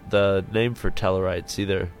the name for Tellarites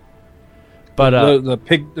either. But the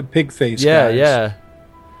pig face guys. Yeah.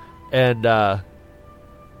 And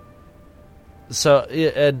so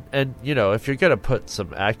if you're gonna put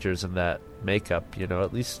some actors in that makeup,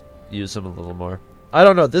 at least use them a little more. I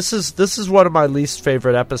don't know. This is one of my least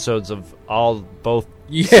favorite episodes of both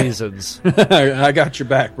seasons. I got your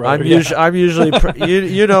back, bro. I'm usually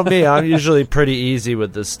you know me. I'm usually pretty easy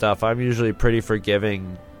with this stuff. I'm usually pretty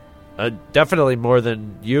forgiving. Definitely more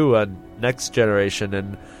than you on Next Generation,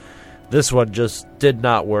 and this one just did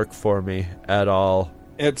not work for me at all.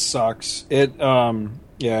 It sucks. It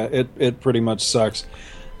pretty much sucks.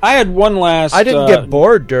 I had one last... I didn't get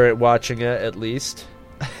bored during watching it, at least.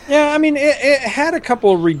 Yeah, I mean, it had a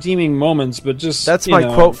couple of redeeming moments, but just... That's my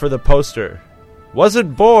quote for the poster.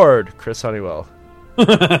 Wasn't bored, Chris Honeywell.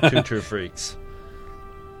 Two True Freaks.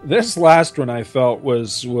 This last one I felt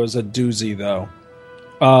was a doozy, though.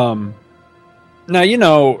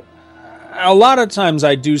 Now, a lot of times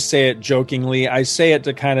I do say it jokingly. I say it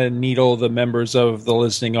to kind of needle the members of the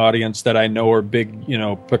listening audience that I know are big,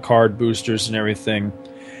 Picard boosters and everything.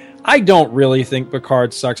 I don't really think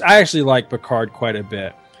Picard sucks. I actually like Picard quite a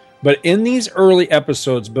bit. But in these early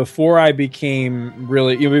episodes, before I really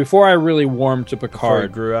warmed to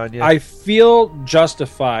Picard, grew on you. I feel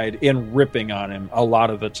justified in ripping on him a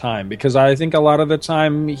lot of the time, because I think a lot of the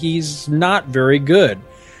time he's not very good.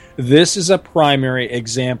 This is a primary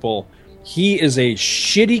example. He is a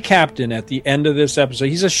shitty captain at the end of this episode.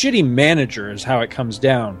 He's a shitty manager is how it comes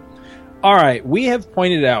down. All right, we have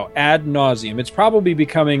pointed out ad nauseum, it's probably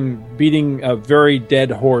beating a very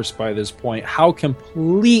dead horse by this point, how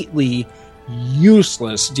completely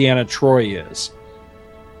useless Deanna Troi is.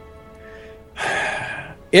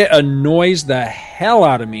 It annoys the hell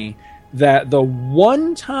out of me that the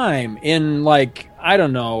one time in,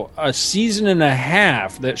 a season and a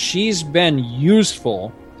half that she's been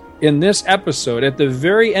useful in this episode, at the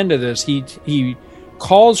very end of this, he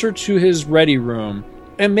calls her to his ready room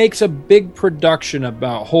and makes a big production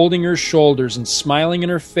about holding her shoulders and smiling in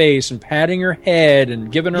her face and patting her head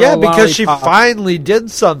and giving her a lollipop. Because she finally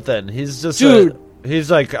did something. He's just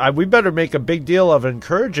he's like, we better make a big deal of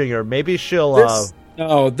encouraging her. Maybe she'll...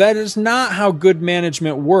 No, that is not how good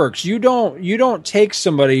management works. You don't take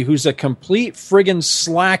somebody who's a complete friggin'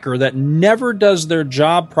 slacker that never does their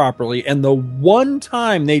job properly, and the one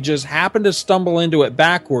time they just happen to stumble into it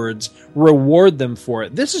backwards, reward them for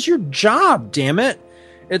it. This is your job, damn it.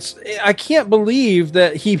 I can't believe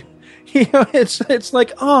that it's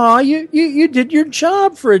like, oh, you did your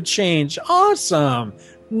job for a change. Awesome.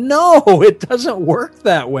 No, it doesn't work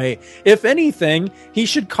that way. If anything, he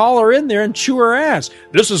should call her in there and chew her ass.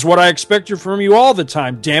 This is what I expected from you all the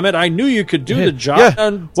time. Damn it, I knew you could do the job.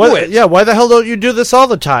 Yeah, why the hell don't you do this all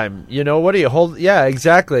the time? What do you hold? Yeah,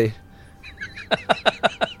 exactly.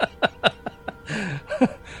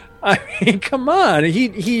 I mean, come on.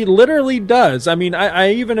 He literally does. I mean,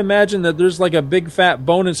 I even imagine that there's like a big fat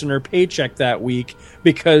bonus in her paycheck that week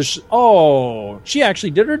because, she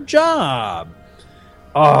actually did her job.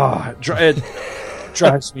 Oh, it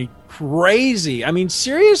drives me crazy. I mean,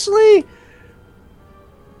 seriously?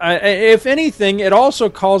 If anything, it also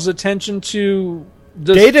calls attention to...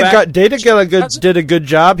 Data did a good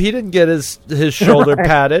job. He didn't get his shoulder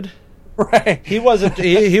patted. Right. He wasn't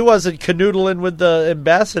canoodling with the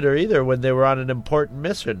ambassador either when they were on an important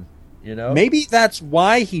mission. Maybe that's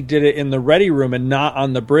why he did it in the ready room and not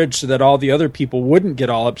on the bridge, so that all the other people wouldn't get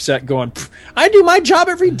all upset going, I do my job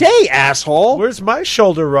every day, asshole. Where's my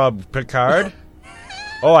shoulder rub, Picard?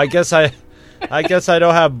 Oh, I guess I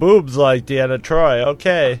don't have boobs like Deanna Troi.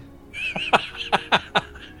 Okay.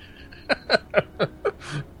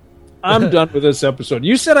 I'm done with this episode.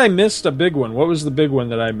 You said I missed a big one. What was the big one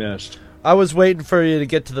that I missed? I was waiting for you to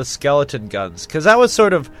get to the skeleton guns, because that was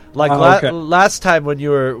sort of like last time when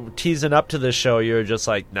you were teasing up to this show, you were just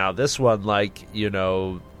like, now this one, the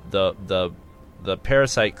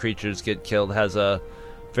parasite creatures get killed has a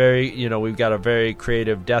very, we've got a very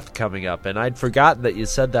creative death coming up, and I'd forgotten that you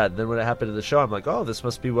said that, and then when it happened to the show, I'm like, oh, this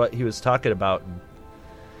must be what he was talking about. And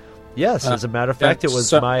yes, as a matter of fact, it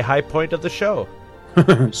was my high point of the show.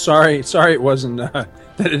 Sorry, it wasn't that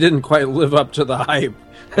it didn't quite live up to the hype.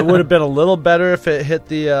 It would have been a little better if it hit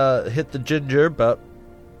the ginger, but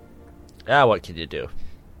what can you do?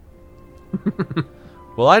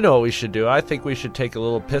 Well, I know what we should do. I think we should take a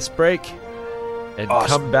little piss break and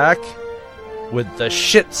come back with the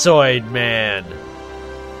Shitzoid Man.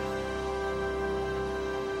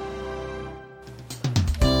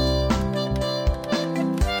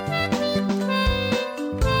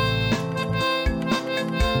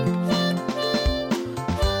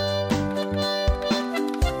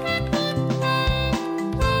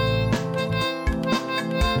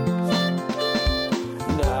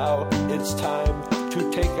 Now it's time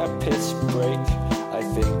to take a piss break. I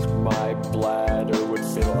think my bladder would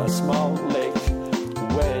fill a small lake.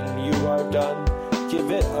 When you are done,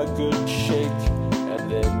 give it a good shake,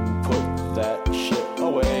 and then put that shit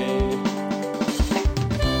away.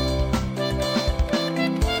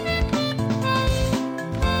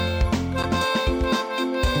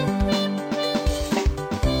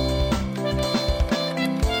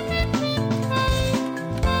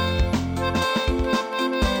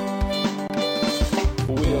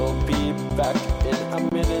 We'll be back in a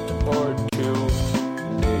minute or two.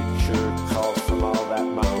 Nature calls from all that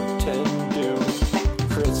Mountain Dew.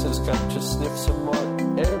 Chris has got to sniff some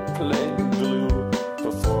more airplane glue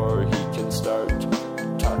before he can start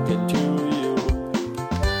talking to you.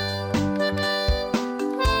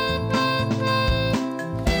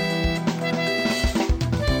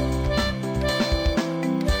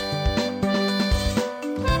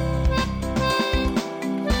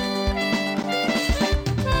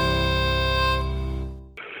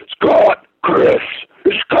 Scott, Chris,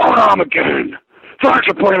 it's Conam again. Thanks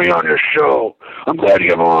for putting me on your show. I'm glad you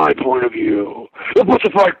have my point of view. The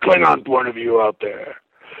Bussified Klingon point of view out there.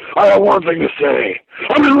 I have one thing to say.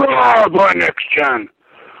 I've been robbed by Next Gen.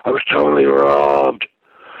 I was totally robbed.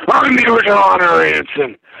 I'm the original honorary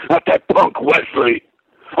ensign, not that punk Wesley.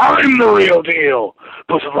 I'm the real deal.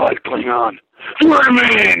 Bussified Klingon. Swear to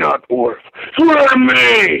me, not Worf. Swear to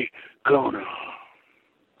me, Conam.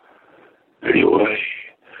 Anyway,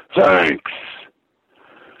 thanks.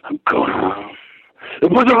 I'm going home. The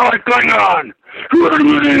Bussified Klingon! Swear to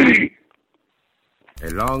me! A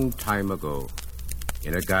long time ago,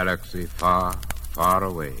 in a galaxy far, far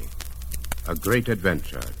away, a great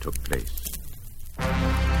adventure took place.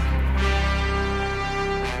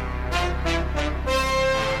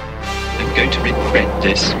 I'm going to regret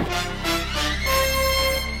this.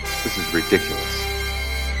 This is ridiculous.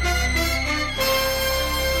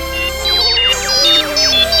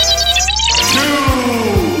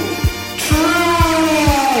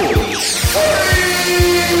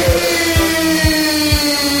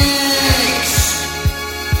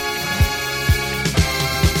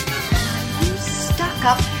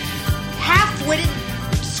 Up, half-witted,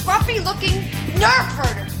 scruffy-looking nerf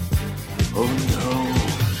herder. Oh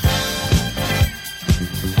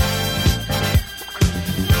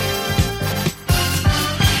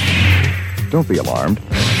no. Don't be alarmed.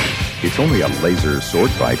 It's only a laser sword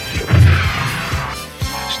fight.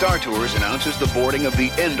 Star Tours announces the boarding of the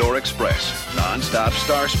Endor Express, non-stop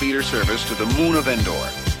star speeder service to the moon of Endor.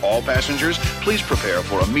 All passengers, please prepare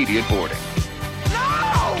for immediate boarding.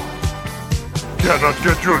 Cannot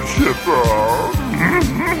get your ship out.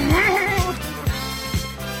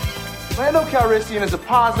 Lando Calrissian is a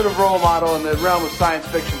positive role model in the realm of science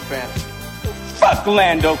fiction fans. Fuck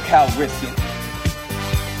Lando Calrissian.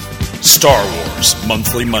 Star Wars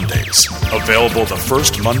Monthly Mondays. Available the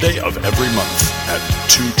first Monday of every month at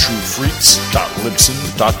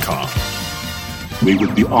twotruefreaks.libsyn.com. We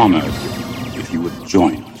would be honored if you would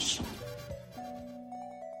join us.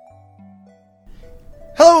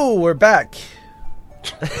 Hello, we're back.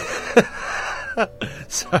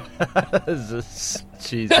 Sorry, this is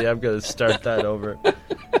cheesy. I'm going to start that over.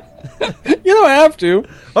 You don't have to.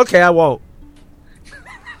 Okay, I won't.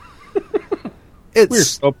 It's We're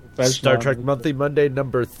so professional. Star Trek Monthly Monday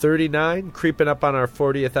number 39, creeping up on our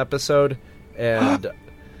 40th episode, and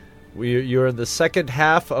you're in the second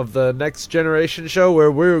half of the Next Generation show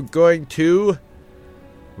where we're going to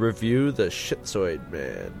review the Shitzoid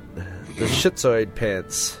Man, the Shitzoid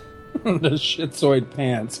Pants. The Shitzoid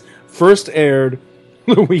Pants. First aired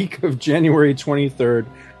the week of January 23rd,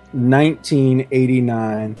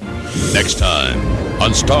 1989. Next time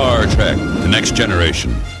on Star Trek The Next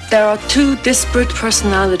Generation. There are two disparate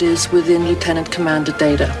personalities within Lieutenant Commander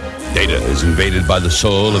Data. Data is invaded by the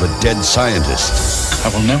soul of a dead scientist. I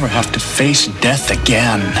will never have to face death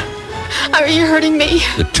again. Are you hurting me?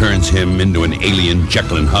 That turns him into an alien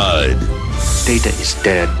Jekyll and Hyde. Data is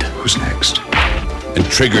dead. Who's next? And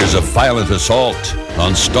triggers a violent assault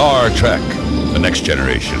on Star Trek The Next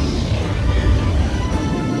Generation.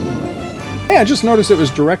 Hey, I just noticed it was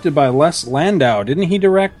directed by Les Landau. Didn't he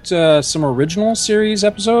direct some original series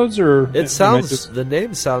episodes? Or it sounds the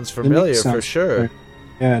name sounds familiar for sure.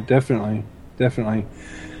 Yeah, definitely.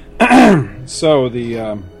 So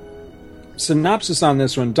the synopsis on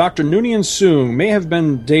this one. Dr. Noonien Soong may have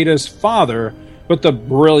been Data's father, but the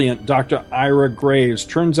brilliant Dr. Ira Graves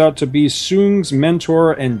turns out to be Soong's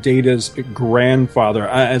mentor and Data's grandfather.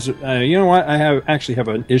 You know what? I actually have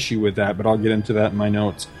an issue with that, but I'll get into that in my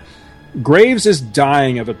notes. Graves is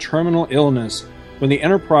dying of a terminal illness when the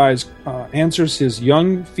Enterprise answers his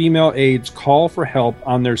young female aide's call for help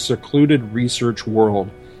on their secluded research world.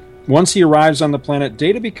 Once he arrives on the planet,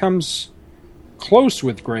 Data becomes close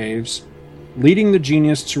with Graves, leading the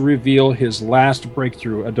genius to reveal his last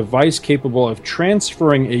breakthrough, a device capable of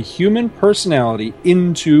transferring a human personality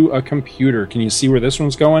into a computer. Can you see where this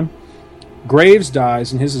one's going? Graves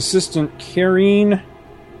dies, and his assistant, Karine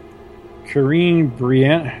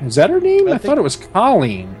Briant, is that her name? I thought it was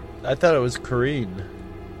Colleen. I thought it was Karine.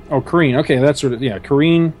 Oh, Karine. Okay, that's what yeah,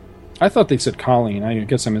 Karine. I thought they said Colleen. I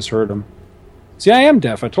guess I misheard them. See, I am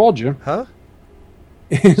deaf. I told you. Huh?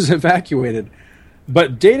 Is evacuated.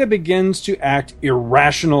 But Data begins to act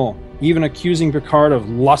irrational, even accusing Picard of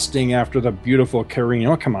lusting after the beautiful Karine.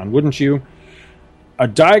 Oh, come on, wouldn't you? A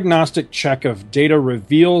diagnostic check of Data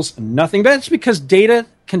reveals nothing. That's because Data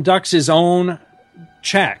conducts his own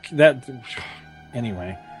check.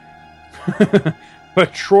 Anyway.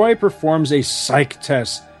 But Troy performs a psych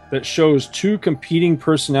test that shows two competing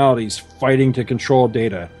personalities fighting to control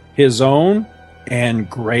Data. His own and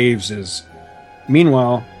Graves's.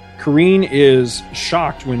 Meanwhile, Karine is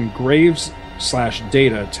shocked when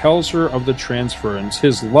Graves/Data tells her of the transference,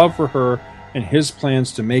 his love for her, and his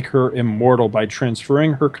plans to make her immortal by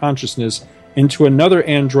transferring her consciousness into another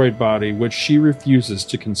android body, which she refuses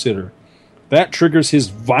to consider. That triggers his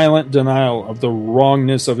violent denial of the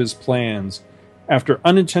wrongness of his plans. After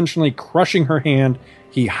unintentionally crushing her hand,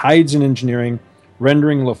 he hides in engineering,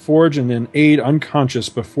 rendering LaForge and an aide unconscious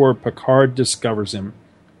before Picard discovers him.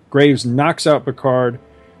 Graves knocks out Picard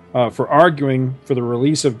for arguing for the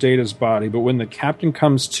release of Data's body, but when the captain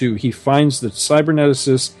comes to, he finds that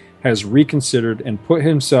cyberneticist has reconsidered and put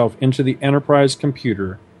himself into the Enterprise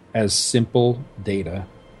computer as simple Data.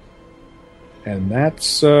 And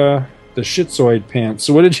that's the Schizoid Pants.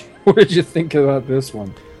 So what did you think about this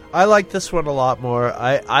one? I like this one a lot more.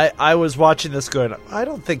 I was watching this going, I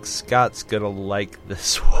don't think Scott's gonna like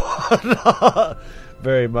this one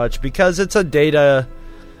very much, because it's a data.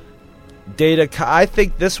 I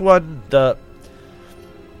think this one, the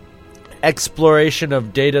exploration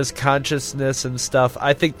of Data's consciousness and stuff,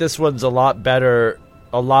 I think this one's a lot better,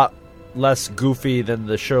 a lot less goofy than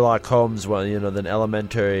the Sherlock Holmes one, than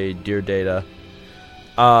Elementary, Dear Data.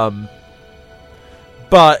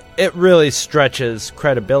 But it really stretches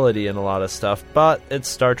credibility in a lot of stuff. But it's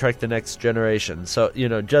Star Trek The Next Generation. So,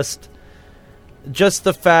 just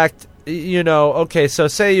the fact, okay, so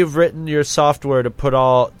say you've written your software to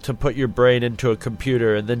put your brain into a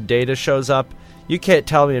computer, and then Data shows up. You can't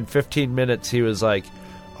tell me in 15 minutes he was like,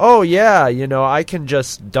 oh yeah, I can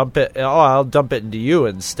just dump it. Oh, I'll dump it into you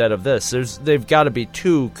instead of this. They've got to be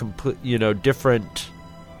two complete, different.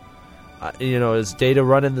 Is Data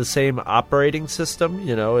running the same operating system?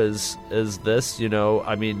 Is this?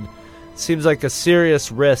 Seems like a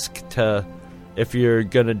serious risk to, if you're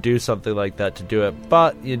gonna do something like that, to do it.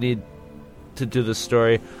 But you need to do the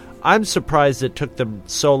story. I'm surprised it took them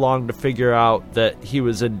so long to figure out that he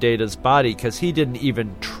was in Data's body, because he didn't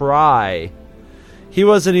even try. He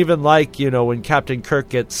wasn't even like, when Captain Kirk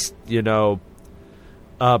gets,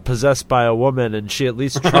 possessed by a woman, and she at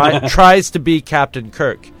least tries to be Captain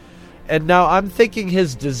Kirk. And now I'm thinking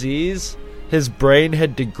his disease, his brain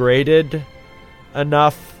had degraded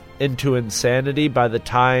enough into insanity by the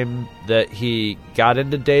time that he got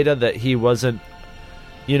into Data that he wasn't,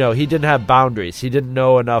 he didn't have boundaries. He didn't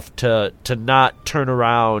know enough to not turn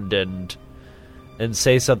around and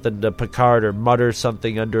say something to Picard or mutter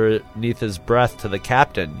something underneath his breath to the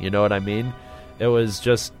captain. You know what I mean? It was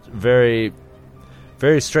just very,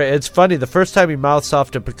 very straight. It's funny, the first time he mouths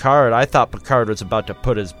off to Picard, I thought Picard was about to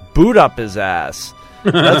put his boot up his ass.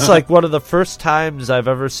 That's like one of the first times I've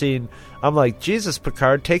ever seen. I'm like, Jesus,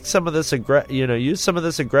 Picard, take some of this use some of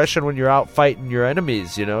this aggression when you're out fighting your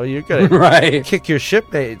enemies. You're gonna kick your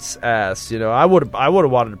shipmate's ass. I would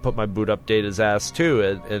have wanted to put my boot up Data's ass too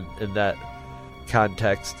in that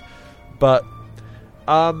context. But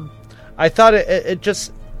I thought it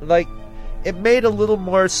just it made a little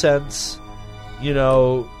more sense.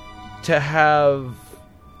 To have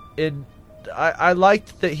in. I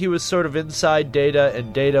liked that he was sort of inside Data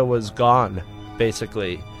and Data was gone,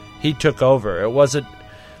 basically. He took over. It wasn't.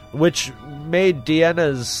 Which made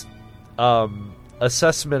Deanna's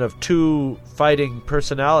assessment of two fighting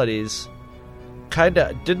personalities kind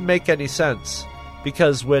of didn't make any sense.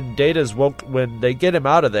 because when when they get him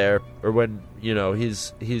out of there, or when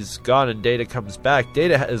he's gone and Data comes back,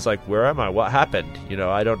 Data is like, where am I? What happened?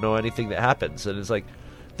 I don't know anything that happens, and it's like,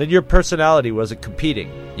 then your personality wasn't competing,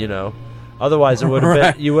 Otherwise, it would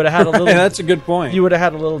have been. You would have had a little. That's a good point. You would have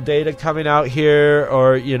had a little Data coming out here,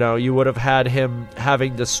 or you would have had him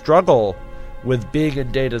having to struggle with being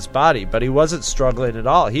in Data's body, but he wasn't struggling at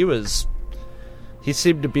all. He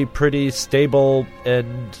seemed to be pretty stable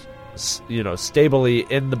and stably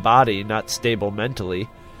in the body, not stable mentally.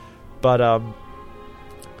 But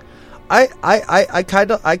I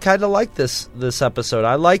kind of like this episode.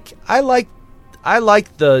 I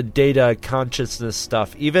like the Data consciousness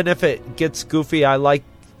stuff, even if it gets goofy. I like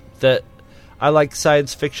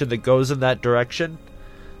science fiction that goes in that direction.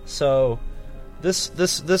 So this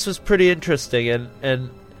was pretty interesting, and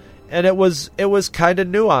it was kind of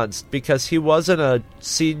nuanced, because he wasn't a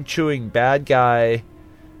scene chewing bad guy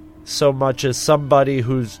so much as somebody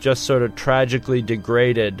who's just sort of tragically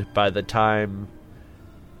degraded by the time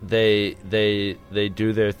they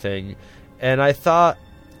do their thing. And I thought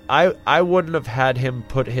I wouldn't have had him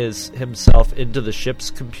put himself into the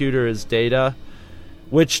ship's computer as Data,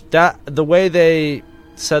 which the way they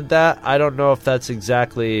said that, I don't know if that's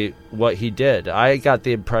exactly what he did. I got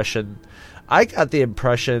the impression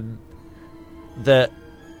that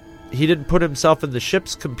he didn't put himself in the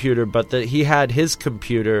ship's computer, but that he had his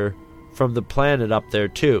computer from the planet up there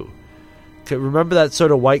too. Remember that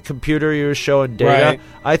sort of white computer you were showing Data?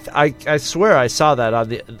 Right. I swear I saw that on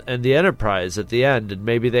the Enterprise at the end, and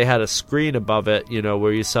maybe they had a screen above it,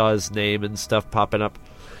 where you saw his name and stuff popping up.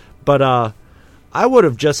 But I would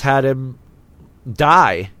have just had him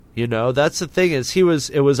die. That's the thing, is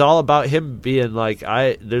it was all about him being like,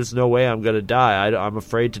 there's no way I'm gonna die. I'm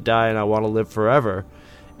afraid to die, and I want to live forever.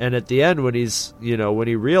 And at the end, when when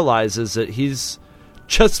he realizes that he's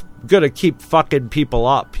just gonna keep fucking people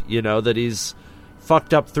up, that he's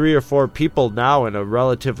fucked up 3 or 4 people now in a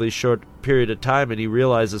relatively short period of time, and he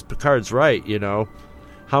realizes Picard's right,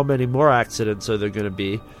 how many more accidents are there gonna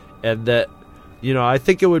be, and that I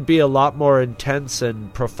think it would be a lot more intense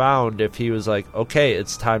and profound if he was like, okay,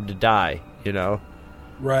 it's time to die,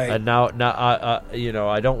 right, and now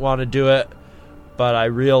I don't want to do it, but I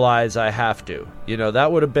realize I have to.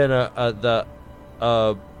 That would have been the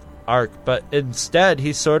arc, but instead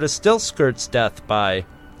he sort of still skirts death by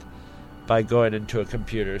going into a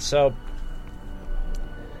computer. So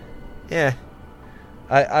yeah,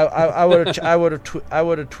 I would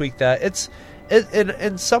have tweaked that.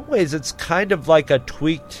 In some ways it's kind of like a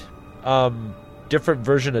tweaked different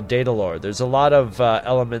version of Data lore. There's a lot of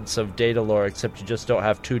elements of Data lore, except you just don't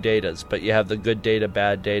have 2 Datas, but you have the good Data,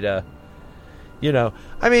 bad Data.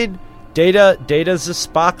 I mean, Data's the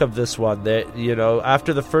Spock of this one. That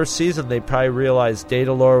after the first season, they probably realized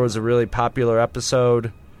Data lore was a really popular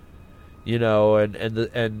episode.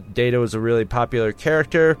 And Data was a really popular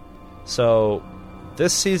character. So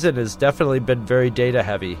this season has definitely been very Data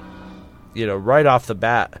heavy, right off the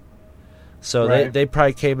bat. So right. they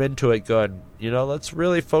probably came into it going, let's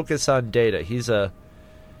really focus on Data. He's a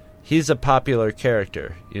popular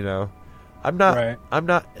character. I'm not. Right.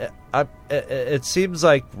 It seems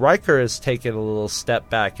like Riker has taken a little step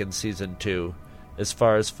back in season 2 as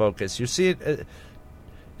far as focus. You're seeing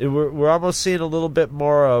we're almost seeing a little bit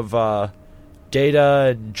more of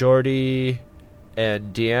Data and Geordi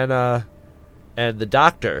and Deanna and the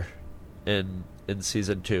Doctor in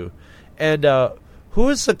season 2. And who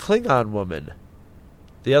is the Klingon woman?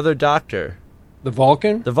 The other Doctor. The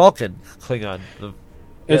Vulcan? The Vulcan Klingon.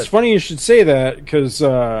 It's funny you should say that, because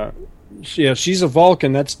she's a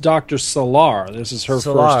Vulcan. That's Dr. Salar. This is her first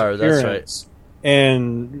appearance. That's right.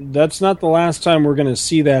 And that's not the last time we're going to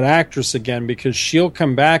see that actress again, because she'll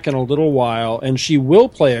come back in a little while, and she will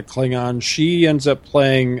play a Klingon. She ends up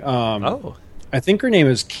playing, I think her name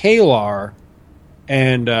is Kalar,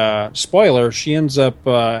 and spoiler, she ends up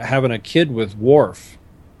having a kid with Worf.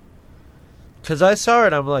 Because I saw her,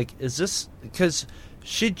 and I'm like, is this... Because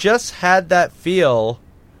she just had that feel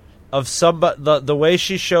of somebody... The way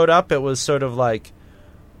she showed up, it was sort of like...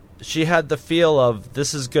 She had the feel of,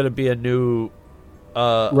 this is going to be a new...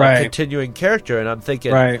 a continuing character, and I'm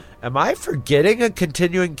thinking, am I forgetting a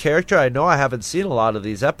continuing character? I know I haven't seen a lot of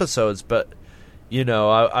these episodes, but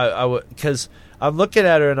I would, because I'm looking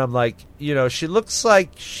at her and I'm like, she looks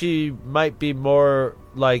like she might be more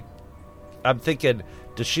like, I'm thinking,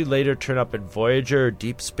 does she later turn up in Voyager or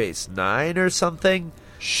Deep Space Nine or something?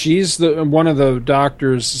 She's one of the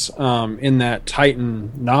doctors in that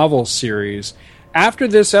Titan novel series. After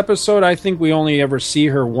this episode, I think we only ever see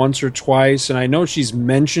her once or twice, and I know she's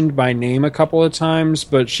mentioned by name a couple of times,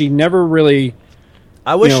 but she never really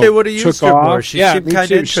I wish they would have used took her off. more. She Yeah, seemed me kind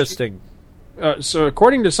too. of interesting. So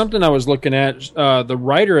according to something I was looking at, the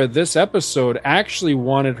writer of this episode actually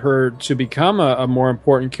wanted her to become a more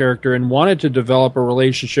important character and wanted to develop a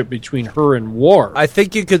relationship between her and Worf. I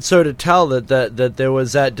think you could sort of tell that there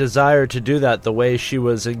was that desire to do that, the way she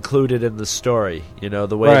was included in the story,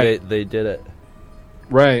 the way they did it.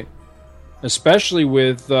 Right. Especially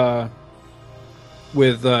with Diana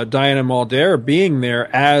Muldaur being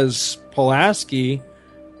there as Pulaski,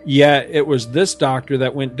 yet it was this doctor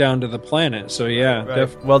that went down to the planet. So yeah,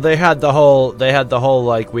 Right. Well, they had the whole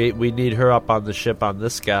like we need her up on the ship on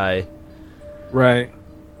this guy, right?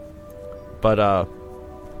 But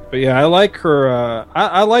yeah, I like her.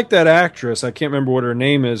 I like that actress. I can't remember what her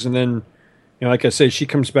name is, and then like I say, she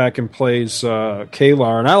comes back and plays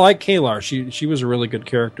Kalar, and I like Kalar. She was a really good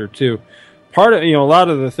character too. Part of a lot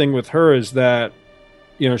of the thing with her is that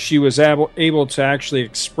she was able to actually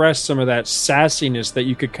express some of that sassiness that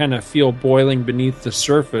you could kind of feel boiling beneath the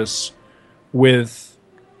surface with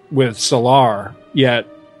Solar. Yet,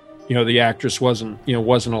 the actress wasn't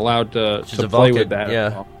allowed to play with that.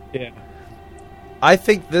 Yeah. Yeah. I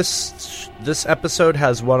think this episode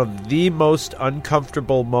has one of the most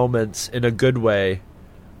uncomfortable moments in a good way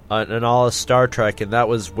in all of Star Trek, and that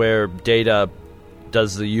was where Data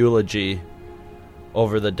does the eulogy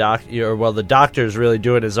over the doctor. Well, the doctor's really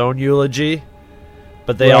doing his own eulogy,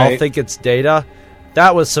 but they all think it's Data.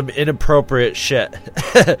 That was some inappropriate shit.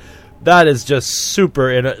 That is just super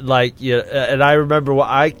and I remember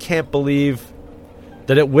I can't believe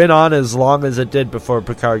that it went on as long as it did before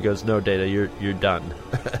Picard goes, "No, Data, you're done."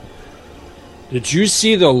 Did you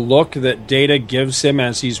see the look that Data gives him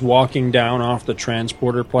as he's walking down off the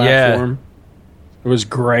transporter platform? Yeah. It was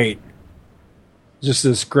great. Just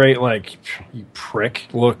this great, you prick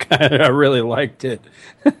look. I really liked it.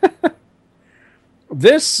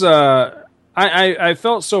 This, I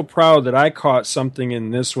felt so proud that I caught something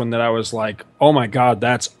in this one that I was like, oh my God,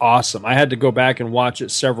 that's awesome. I had to go back and watch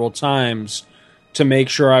it several times to make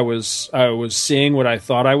sure I was seeing what I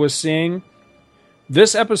thought I was seeing.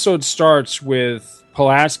 This episode starts with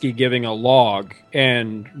Pulaski giving a log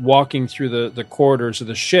and walking through the corridors of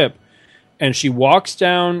the ship. And she walks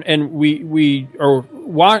down, and we are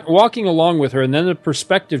walking along with her, and then the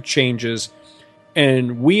perspective changes,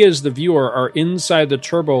 and we as the viewer are inside the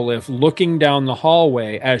turbo lift looking down the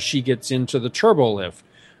hallway as she gets into the turbo lift.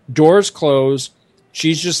 Doors close.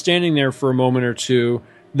 She's just standing there for a moment or two.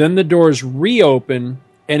 Then the doors reopen,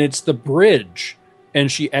 and it's the bridge,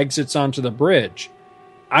 and she exits onto the bridge.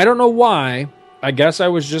 I don't know why. I guess I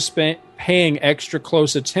was just paying extra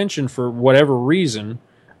close attention for whatever reason.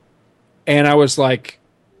 And I was like,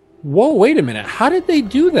 whoa, wait a minute. How did they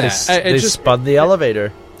do that? They spun the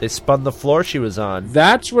elevator. They spun the floor she was on.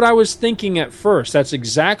 That's what I was thinking at first. That's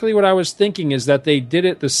exactly what I was thinking, is that they did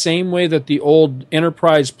it the same way that the old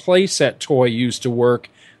Enterprise playset toy used to work,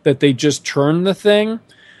 that they just turned the thing.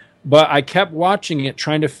 But I kept watching it,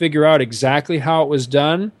 trying to figure out exactly how it was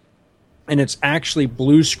done. And it's actually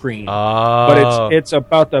blue screen. But it's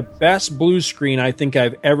about the best blue screen I think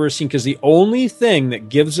I've ever seen, because the only thing that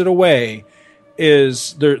gives it away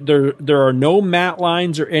is there are no matte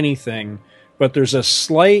lines or anything, but there's a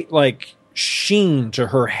slight sheen to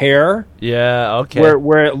her hair. Yeah, okay.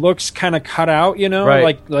 Where it looks kind of cut out,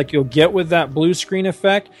 right. like you'll get with that blue screen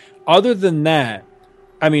effect. Other than that,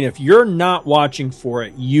 I mean, if you're not watching for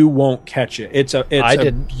it, you won't catch it. It's a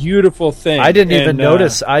beautiful thing. I didn't even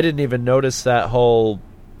notice. I didn't even notice that whole.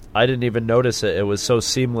 I didn't even notice it. It was so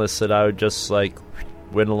seamless that I would just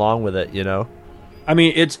went along with it. I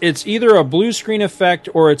mean, it's either a blue screen effect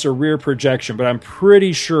or it's a rear projection, but I'm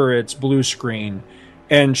pretty sure it's blue screen.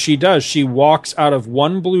 And she does. She walks out of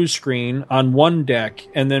one blue screen on one deck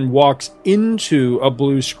and then walks into a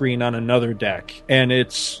blue screen on another deck, and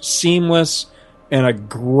it's seamless. And a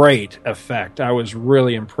great effect. I was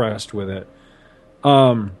really impressed with it.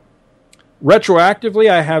 Retroactively,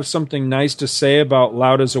 I have something nice to say about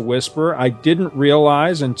Loud as a Whisper. I didn't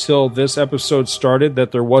realize until this episode started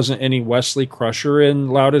that there wasn't any Wesley Crusher in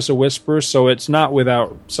Loud as a Whisper, so it's not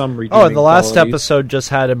without some redeeming and the last qualities. episode just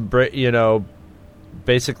had him,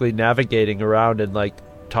 basically navigating around and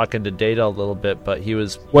talking to Data a little bit, but he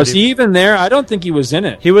was. Was he even there? I don't think he was in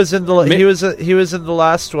it. He was in the. He was in the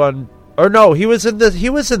last one. Or no, he was in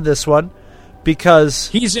this one, because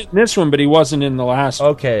he's in this one, but he wasn't in the last one.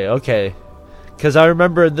 Okay. Because I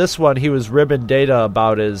remember in this one he was ribbing Data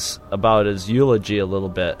about his eulogy a little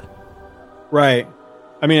bit. Right.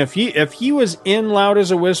 I mean, if he was in Loud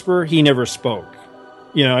as a Whisper, he never spoke.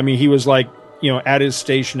 He was at his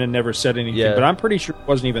station and never said anything. Yeah. But I'm pretty sure he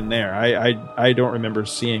wasn't even there. I don't remember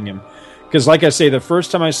seeing him. Because, like I say, the first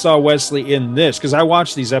time I saw Wesley in this, because I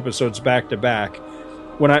watched these episodes back to back,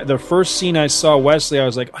 the first scene I saw Wesley, I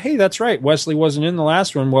was like, hey, that's right, Wesley wasn't in the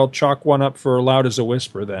last one. Well, chalk one up for Loud as a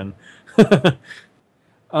Whisper then.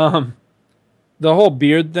 The whole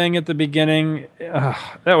beard thing at the beginning,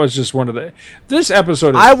 that was just one of the... This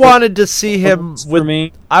episode is... I wanted to see him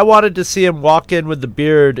I wanted to see him walk in with the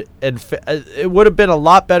beard, and it would have been a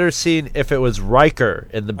lot better scene if it was Riker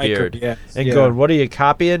in the beard. Yes, going, what are you,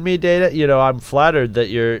 copying me, Data? You know, I'm flattered that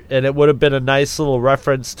you're... And it would have been a nice little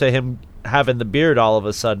reference to him having the beard all of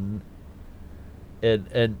a sudden.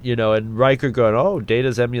 And you know, and Riker going, oh,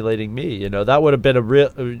 Data's emulating me. You know, that would have been a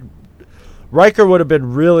real... Riker would have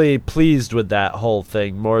been really pleased with that whole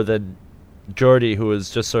thing more than Geordi, who was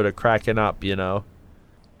just sort of cracking up, you know.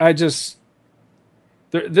 This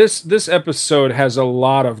episode has a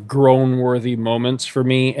lot of groan-worthy moments for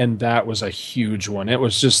me, and that was a huge one. It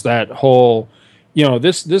was just that whole, you know,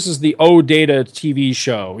 this is the Oh Data TV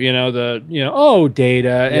show, oh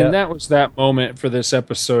Data, and that was that moment for this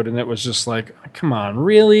episode, and it was just like, come on,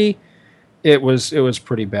 really? It was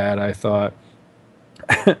pretty bad, I thought.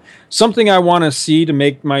 Something I want to see to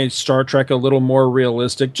make my Star Trek a little more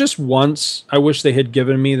realistic. Just once, I wish they had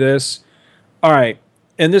given me this. All right,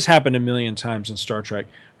 and this happened a million times in Star Trek.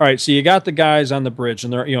 All right, so you got the guys on the bridge,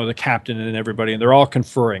 and they're, you know, the captain and everybody, and they're all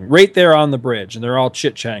conferring right there on the bridge, and they're all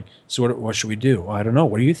chit-chatting. So what should we do? Well, I don't know.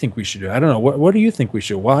 What do you think we should do? I don't know. What do you think we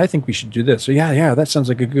should? Well, I think we should do this. So yeah, that sounds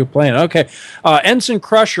like a good plan. Okay, Ensign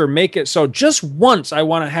Crusher, make it so just once I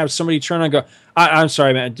want to have somebody turn and go, I'm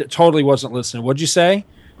sorry, man, totally wasn't listening. What'd you say?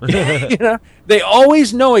 You know, they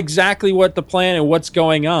always know exactly what the plan and what's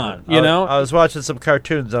going on. You know, I was watching some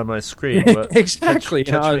cartoons on my screen. But exactly.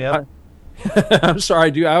 Catch me up. I'm sorry,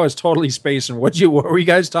 dude. I was totally spacing. What were you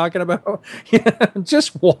guys talking about? Yeah,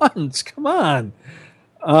 just once. Come on.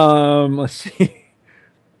 Let's see.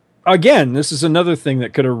 Again, this is another thing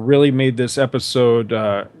that could have really made this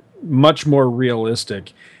episode much more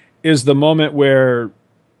realistic. Is the moment where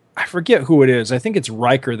I forget who it is. I think it's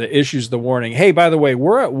Riker that issues the warning. Hey, by the way,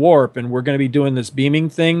 we're at warp and we're going to be doing this beaming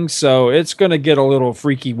thing, so it's going to get a little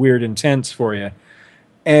freaky, weird, intense for you.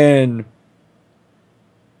 And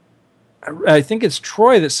I think it's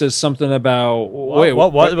Troy that says something about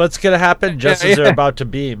what's going to happen just as they're about to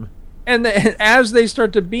beam. And as they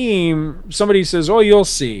start to beam, somebody says, "Oh, you'll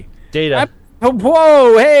see." Data.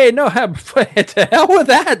 Whoa, hey, no, to hell with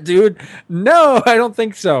that, dude. No, I don't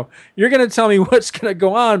think so. You're going to tell me what's going to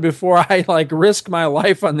go on before I, risk my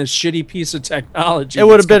life on this shitty piece of technology. It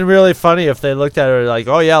would have been really funny if they looked at it like,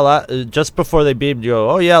 oh, yeah, just before they beamed, you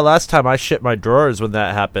go, oh, yeah, last time I shit my drawers when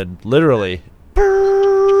that happened. Literally.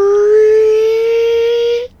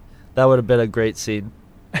 That would have been a great scene.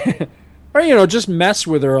 Or, just mess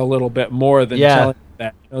with her a little bit more than telling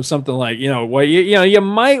that, something like, you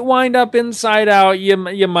might wind up inside out, you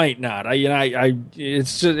might not.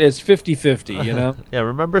 It's 50-50, you know. Yeah,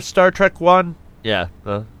 remember Star Trek 1? Yeah,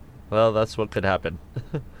 well, that's what could happen.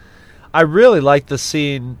 I really like the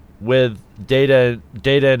scene with Data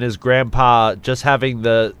and his grandpa just having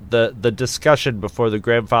the discussion before the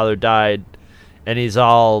grandfather died, and he's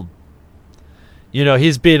all,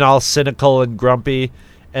 he's being all cynical and grumpy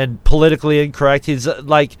and politically incorrect. He's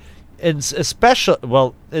like, and especially,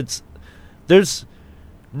 well, there's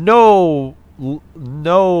no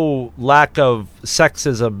lack of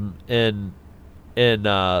sexism in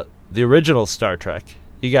the original Star Trek.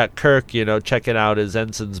 You got Kirk, checking out his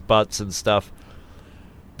ensign's butts and stuff.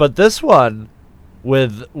 But this one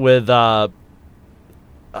with what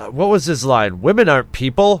was his line? Women aren't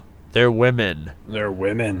people. They're women. They're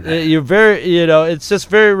women. It's just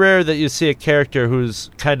very rare that you see a character who's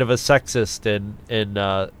kind of a sexist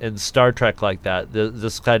in Star Trek like that.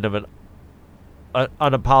 This kind of an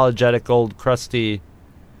unapologetic old crusty.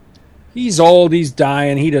 He's old. He's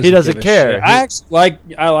dying. He doesn't care. I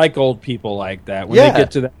like old people like that. When they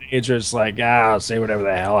get to that age, where it's like, I'll say whatever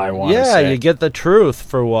the hell I want. Yeah, you get the truth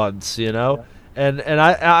for once, Yeah. And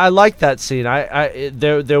I like that scene.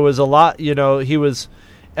 There was a lot.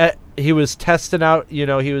 He was testing out,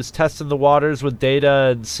 he was testing the waters with Data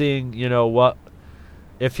and seeing, what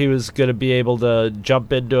if he was going to be able to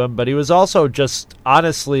jump into him. But he was also just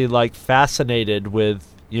honestly fascinated with,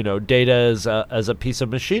 Data as a piece of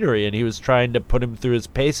machinery, and he was trying to put him through his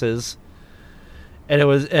paces. And it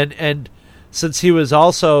was and since he was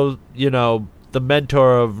also, the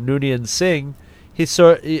mentor of Noonien Singh,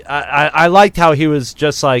 I liked how he was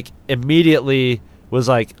just immediately was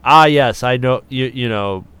like, yes, I know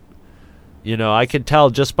I can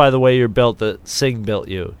tell just by the way you're built that Singh built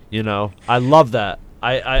you. I love that.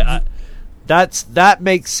 That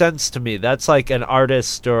makes sense to me. That's like an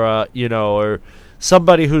artist or or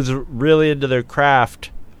somebody who's really into their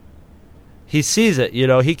craft, he sees it,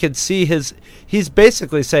 he can see he's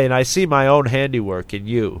basically saying, I see my own handiwork in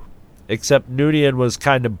you. Except Noonien was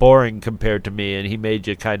kind of boring compared to me, and he made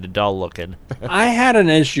you kind of dull looking. I had an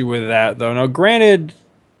issue with that, though. Now, granted,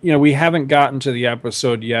 we haven't gotten to the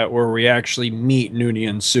episode yet where we actually meet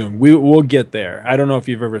Noonien Soong. We'll get there. I don't know if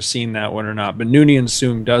you've ever seen that one or not, but Noonien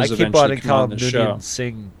Soong does eventually come on the show. I keep wanting to call him Noonien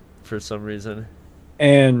Singh for some reason.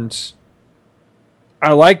 And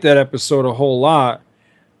I like that episode a whole lot.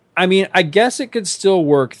 I mean, I guess it could still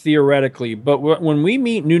work theoretically, but when we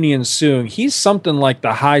meet Noonien Soong, he's something like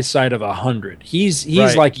the high side of 100. He's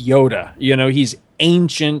right. Like Yoda, he's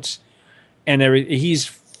ancient, and he's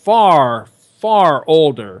far, far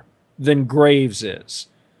older than Graves is.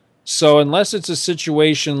 So unless it's a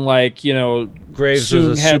situation like Graves Soong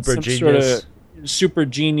was a had super some genius. sort of super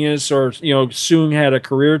genius, or Soong had a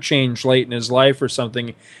career change late in his life or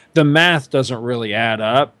something, the math doesn't really add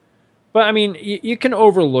up. But, I mean, you can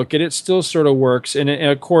overlook it. It still sort of works. And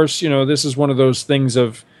of course, this is one of those things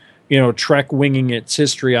of, Trek winging its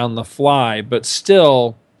history on the fly. But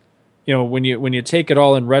still, when you take it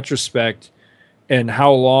all in retrospect and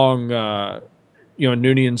how long,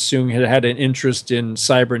 Noonien Soong had an interest in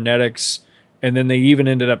cybernetics, and then they even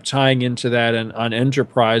ended up tying into that on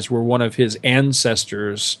Enterprise, where one of his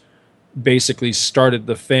ancestors basically started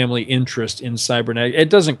the family interest in cybernetics. It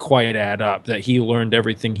doesn't quite add up that he learned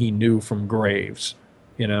everything he knew from Graves.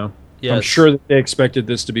 Yes. I'm sure that they expected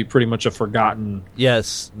this to be pretty much a forgotten.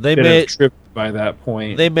 Yes, they may trip by that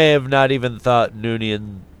point. They may have not even thought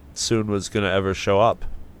Noonien Soong was going to ever show up.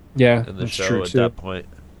 Yeah, in the that's show true at too. that point.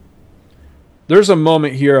 There's a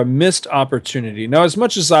moment here, a missed opportunity. Now, as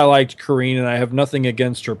much as I liked Karine, and I have nothing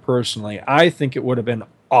against her personally, I think it would have been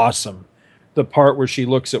awesome. The part where she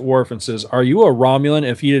looks at Worf and says, "Are you a Romulan?"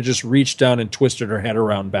 If he'd have just reached down and twisted her head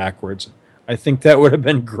around backwards, I think that would have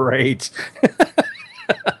been great.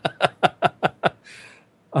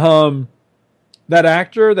 That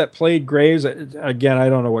actor that played Graves, again, I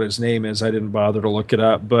don't know what his name is. I didn't bother to look it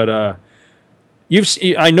up, but I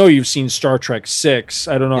know you've seen Star Trek VI.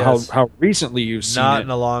 I don't know Yes. how recently you've seen it. Not in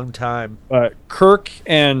a long time. But Kirk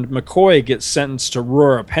and McCoy get sentenced to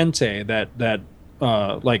Rura Penthe, that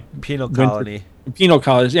like penal colony. Penal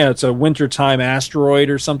colony. Yeah, it's a wintertime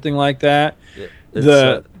asteroid or something like that.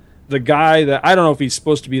 The guy that I don't know if he's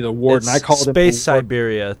supposed to be the warden. I called him Space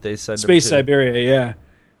Siberia. They said Space Siberia. Yeah,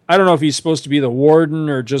 I don't know if he's supposed to be the warden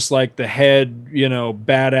or just like the head,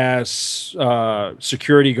 badass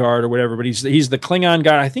security guard or whatever. But he's the Klingon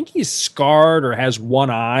guy. I think he's scarred or has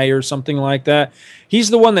one eye or something like that.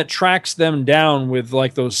 He's the one that tracks them down with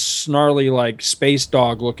like those snarly like space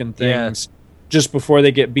dog looking things. Yeah. Just before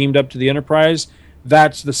they get beamed up to the Enterprise.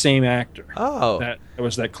 That's the same actor. Oh. That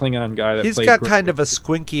was that Klingon guy that He's played got kind of a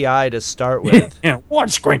squinky eye to start with. Yeah, one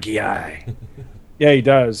squinky eye. Yeah, he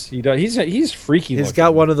does. He does. He's freaky. He's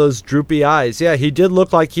got one of those droopy eyes. Yeah, he did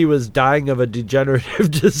look like he was dying of a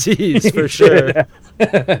degenerative disease for sure.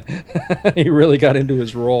 He really got into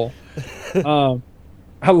his role. I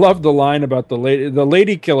love the line about the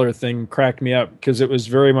lady killer thing. Cracked me up because it was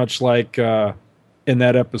very much like in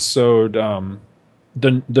that episode,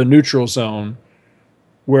 the Neutral Zone,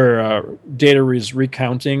 where Data is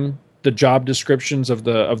recounting the job descriptions of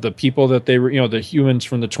the people that they were, the humans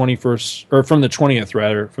from the 21st or from the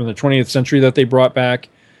 20th century that they brought back,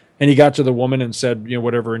 and he got to the woman and said,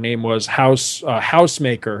 whatever her name was,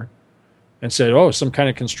 housemaker, and said, "Oh, some kind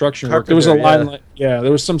of construction work." There was a line,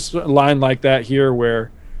 there was some line like that here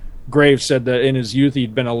where Graves said that in his youth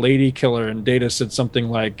he'd been a lady killer, and Data said something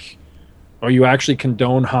like, "Or you actually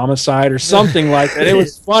condone homicide," or something like that. It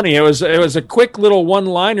was funny. It was a quick little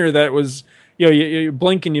one-liner that was, you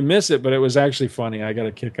blink and you miss it, but it was actually funny. I got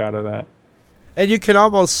a kick out of that. And you can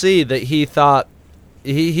almost see that he thought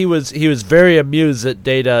he was very amused that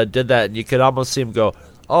Data did that, and you could almost see him go,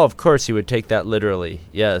 "Oh, of course he would take that literally.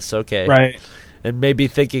 Yes, okay." Right. And maybe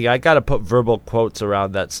thinking, I got to put verbal quotes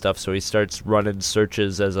around that stuff, so he starts running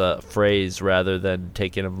searches as a phrase rather than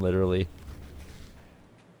taking them literally.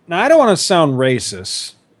 Now, I don't want to sound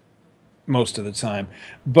racist most of the time,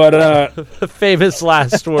 but famous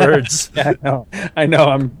last words. I know.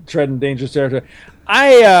 I'm treading dangerous territory.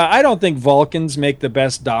 I don't think Vulcans make the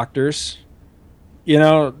best doctors.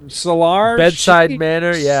 Solar bedside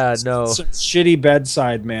manner. Yeah, no shitty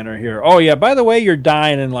bedside manner here. Oh yeah. By the way, you're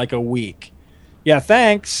dying in like a week. Yeah,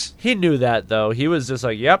 thanks. He knew that though. He was just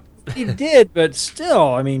like, "Yep." He did, but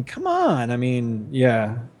still, I mean, come on. I mean,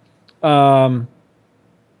 yeah.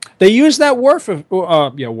 They use that warp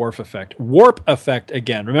effect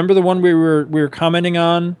again. Remember the one we were commenting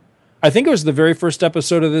on I think it was the very first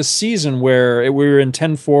episode of this season where we were in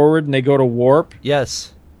 10 forward and they go to warp.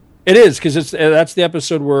 Yes. It is, because that's the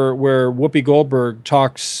episode where Whoopi Goldberg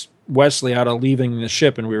talks Wesley out of leaving the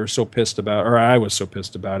ship, and we were so pissed about, or I was so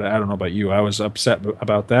pissed about it. I don't know about you. I was upset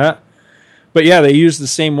about that. But yeah, they used the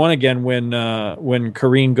same one again when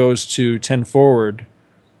Kareen goes to 10 forward.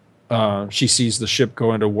 She sees the ship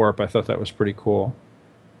go into warp. I thought that was pretty cool.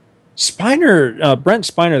 Spiner, Brent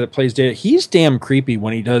Spiner that plays Data, he's damn creepy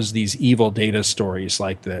when he does these evil Data stories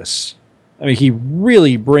like this. I mean, he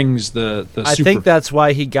really brings the I think that's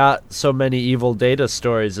why he got so many evil Data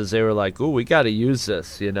stories, is they were like, ooh, we got to use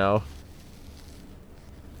this, you know.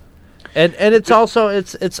 And it's also,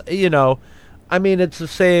 it's you know, I mean, it's the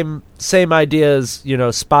same idea as, you know,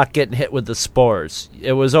 Spock getting hit with the spores.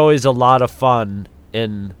 It was always a lot of fun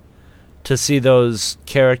to see those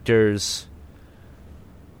characters,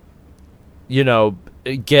 you know,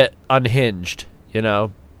 get unhinged, you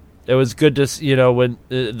know. It was good to, you know, when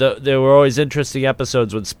there were always interesting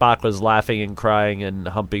episodes when Spock was laughing and crying and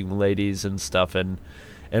humping ladies and stuff, and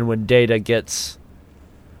when Data gets,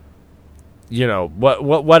 you know,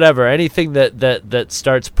 whatever, anything that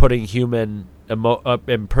starts putting human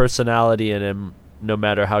personality in him, no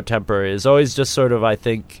matter how temporary, is always just sort of, I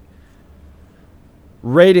think,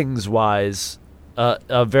 ratings wise,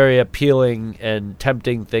 a very appealing and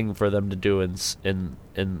tempting thing for them to do in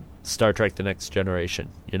Star Trek: The Next Generation.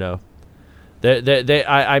 You know,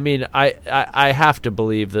 I mean, I have to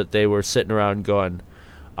believe that they were sitting around going,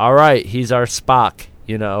 all right, he's our Spock,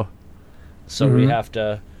 you know, so we have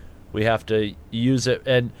to use it,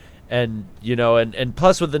 and you know, and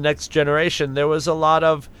plus with The Next Generation there was a lot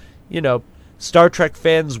of, you know, Star Trek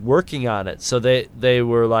fans working on it, so they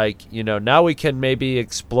were like, you know, now we can maybe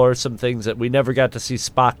explore some things that we never got to see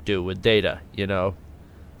Spock do with Data, you know.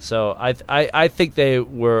 So I think they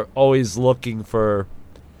were always looking for,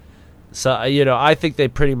 so, you know, I think they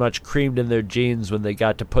pretty much creamed in their jeans when they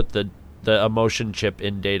got to put the emotion chip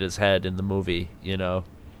in Data's head in the movie, you know.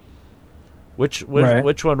 Which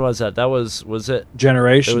one was that? That was it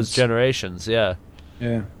Generations? It was Generations, yeah.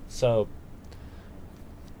 Yeah. So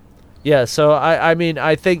yeah, so I mean,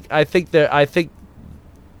 I think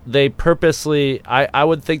they purposely, I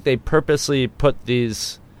would think they purposely put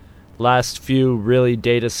these last few really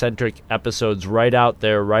Data-centric episodes right out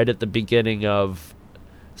there, right at the beginning of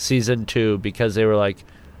season 2, because they were like,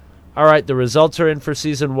 all right, the results are in for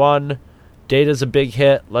season 1. Data's a big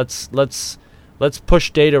hit. Let's push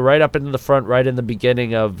Data right up into the front, right in the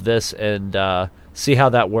beginning of this, and see how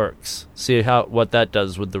that works. See what that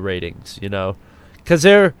does with the ratings, you know, because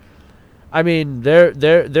they're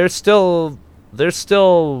still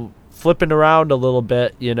flipping around a little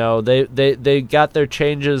bit, you know. They got their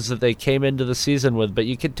changes that they came into the season with, but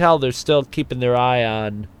you can tell they're still keeping their eye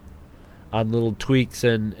on little tweaks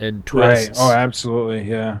and twists. Right. Oh, absolutely.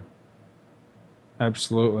 Yeah.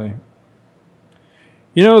 Absolutely.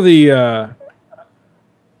 You know, the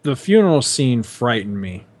funeral scene frightened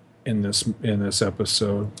me in this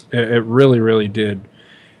episode. It really, really did.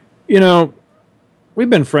 You know, we've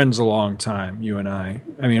been friends a long time, you and I.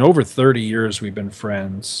 I mean, over 30 years we've been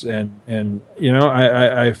friends, and you know,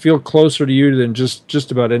 I feel closer to you than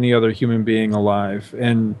just about any other human being alive.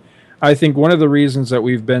 And I think one of the reasons that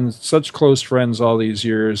we've been such close friends all these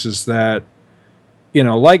years is that, you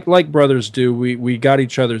know, like brothers do, we got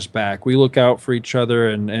each other's back. We look out for each other,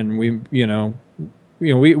 and we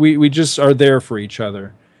just are there for each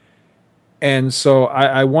other. And so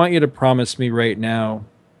I want you to promise me right now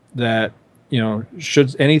that, you know,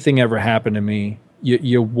 should anything ever happen to me,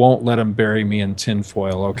 you won't let them bury me in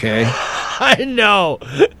tinfoil, okay? I know.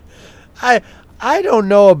 I don't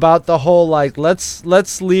know about the whole, like,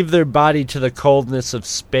 let's leave their body to the coldness of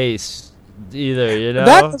space either, you know?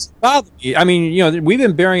 That doesn't bother me. I mean, you know, we've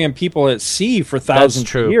been burying people at sea for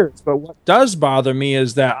thousands of years, but what does bother me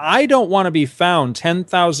is that I don't want to be found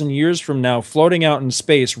 10,000 years from now floating out in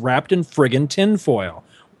space wrapped in friggin' tinfoil.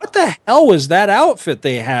 What the hell was that outfit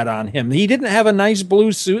they had on him? He didn't have a nice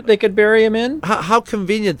blue suit they could bury him in? How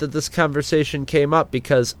convenient that this conversation came up,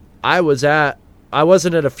 because I wasn't at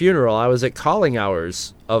a funeral. I was at calling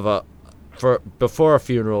hours before a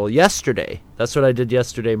funeral yesterday. That's what I did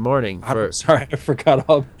yesterday morning. I'm sorry, I forgot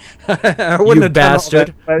all. I wouldn't you have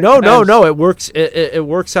bastard! Done all that. No, it works. It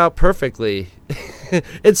works out perfectly.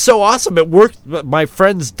 It's so awesome. It worked. My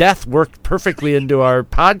friend's death worked perfectly into our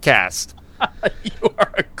podcast. You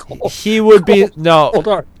are a cold. He would be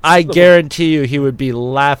I guarantee you, he would be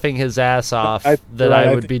laughing his ass off I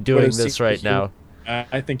would be doing this right now.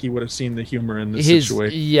 I think he would have seen the humor in this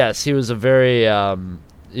situation. Yes, he was a very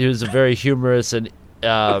humorous and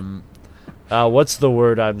what's the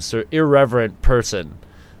word irreverent person.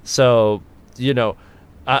 So, you know,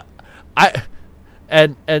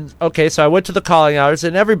 okay, so I went to the calling hours,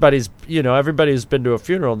 and everybody who's been to a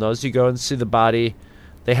funeral knows you go and see the body.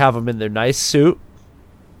 They have them in their nice suit.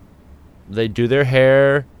 They do their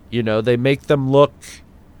hair. You know, they make them look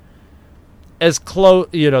as close.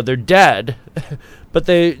 You know, they're dead, but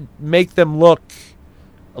they make them look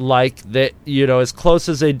like they, you know, as close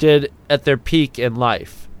as they did at their peak in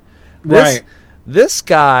life. Right. This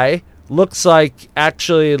guy looks like,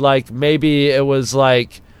 actually, like maybe it was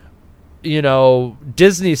like, you know,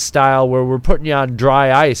 Disney style where we're putting you on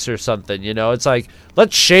dry ice or something. You know, it's like,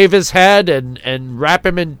 let's shave his head and wrap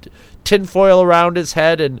him in tinfoil around his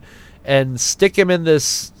head and stick him in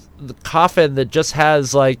this coffin that just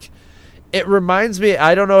has, like, it reminds me,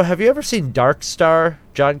 I don't know, have you ever seen Dark Star,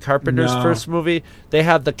 John Carpenter's first movie? They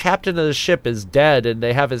have the captain of the ship is dead and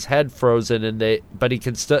they have his head frozen, but he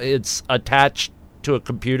can still, it's attached to a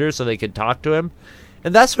computer so they can talk to him.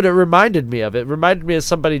 And that's what it reminded me of. It reminded me of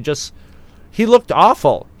somebody just, he looked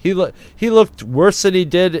awful. He looked worse than he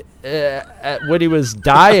did when he was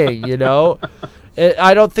dying, you know.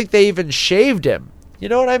 I don't think they even shaved him. You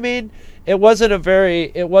know what I mean? It wasn't a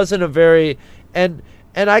very, and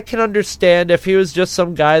I can understand if he was just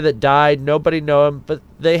some guy that died, nobody knew him, but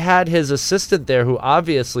they had his assistant there who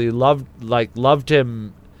obviously loved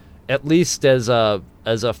him at least as a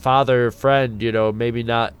father friend, you know, maybe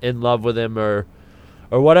not in love with him or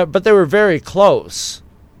whatever, but they were very close.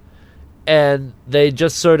 And they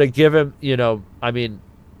just sort of give him, you know, I mean,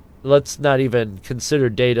 let's not even consider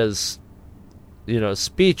Data's, you know,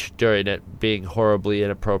 speech during it being horribly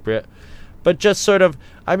inappropriate. But just sort of,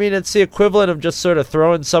 I mean, it's the equivalent of just sort of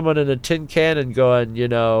throwing someone in a tin can and going, you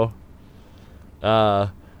know,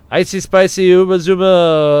 icy spicy uba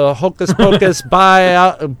zuma hocus pocus bye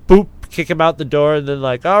out, boop, kick him out the door, and then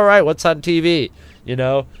like, all right, what's on TV? You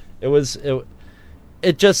know,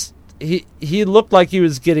 it just, he looked like he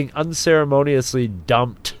was getting unceremoniously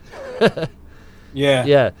dumped.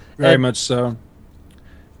 Yeah, very much so.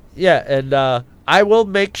 Yeah, and I will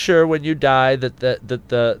make sure when you die that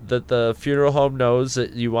the funeral home knows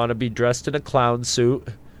that you want to be dressed in a clown suit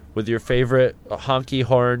with your favorite honky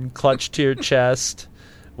horn clutched to your chest.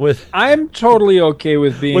 I'm totally okay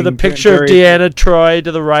with being with a picture of Deanna Troi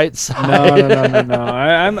to the right side. No.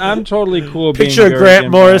 I'm totally cool. Picture being of Grant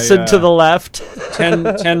Morrison to the left.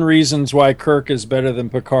 10 reasons why Kirk is better than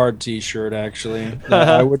Picard T-shirt. Actually,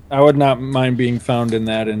 I would not mind being found in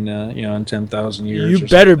that in 10,000 years. You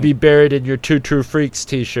better be buried in your Two True Freaks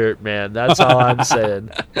T-shirt, man. That's all I'm saying.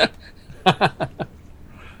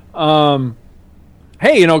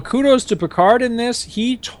 Hey, you know, kudos to Picard in this.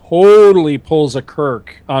 He totally pulls a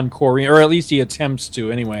Kirk on Corrine, or at least he attempts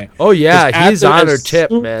to anyway. Oh, yeah, he's on her tip,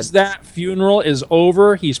 man. As that funeral is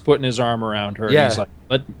over, he's putting his arm around her. Yeah. And he's like,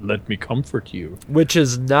 let me comfort you. Which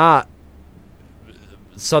is not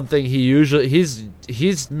something he usually... He's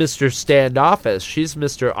Mr. Standoffish. She's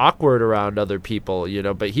Mr. Awkward around other people, you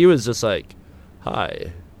know, but he was just like,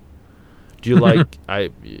 hi. Do you like, I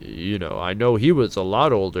know he was a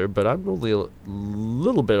lot older, but I'm only a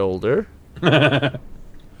little bit older. I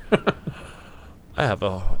have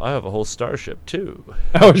a whole starship too.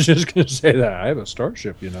 I was just going to say that. I have a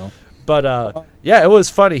starship, you know. But yeah, it was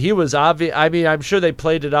funny. He was obvious. I mean, I'm sure they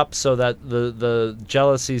played it up so that the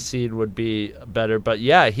jealousy scene would be better, but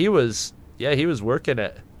yeah, he was working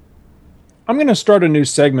it. I'm going to start a new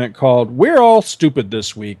segment called We're All Stupid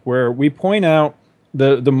This Week, where we point out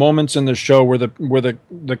the moments in the show where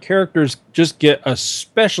the characters just get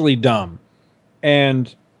especially dumb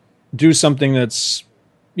and do something that's,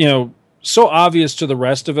 you know, so obvious to the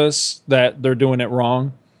rest of us that they're doing it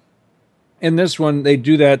wrong. In this one, they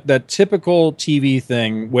do that typical TV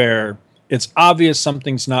thing where it's obvious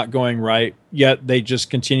something's not going right, yet they just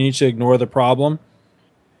continue to ignore the problem.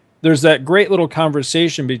 There's that great little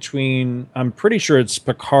conversation between, I'm pretty sure it's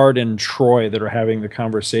Picard and Troi that are having the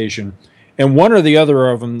conversation. And one or the other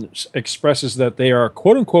of them expresses that they are,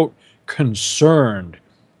 quote unquote, concerned.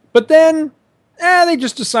 But then, they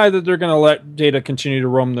just decide that they're going to let Data continue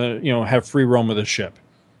to have free roam of the ship.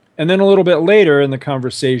 And then a little bit later in the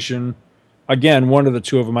conversation, again, one of the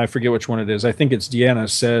two of them, I forget which one it is, I think it's Deanna,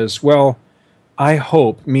 says, well, I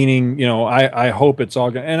hope, meaning, you know, I hope it's all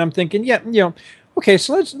good. And I'm thinking, yeah, you know, okay,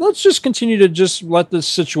 so let's just continue to just let this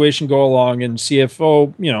situation go along and see if,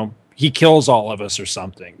 he kills all of us or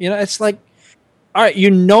something. You know, it's like, all right, you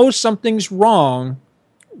know something's wrong.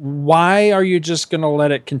 Why are you just going to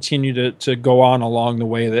let it continue to go on along the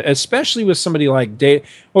way? That, especially with somebody like Data.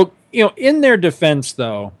 Well, you know, in their defense,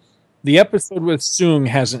 though, the episode with Soong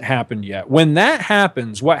hasn't happened yet. When that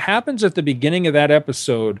happens, what happens at the beginning of that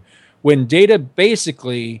episode, when Data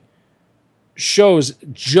basically shows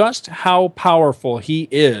just how powerful he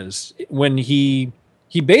is when he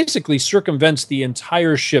basically circumvents the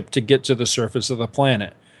entire ship to get to the surface of the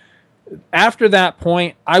planet. After that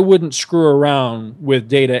point, I wouldn't screw around with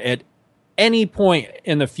Data at any point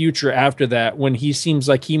in the future after that, when he seems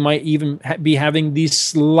like he might even be having the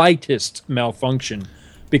slightest malfunction.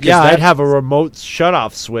 Because I'd have a remote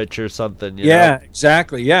shutoff switch or something. You know?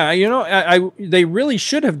 Exactly. Yeah, they really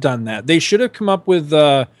should have done that. They should have come up with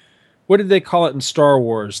what did they call it in Star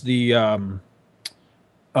Wars? The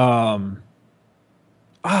the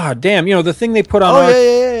thing they put on.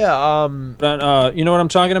 You know what I'm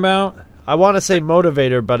talking about? I want to say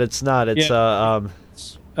motivator, but it's not. It's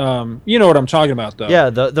you know what I'm talking about, though. Yeah,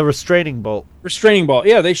 the restraining bolt. Restraining bolt.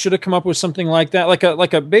 Yeah, they should have come up with something like that,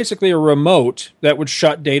 like a basically a remote that would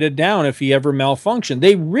shut Data down if he ever malfunctioned.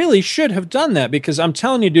 They really should have done that, because I'm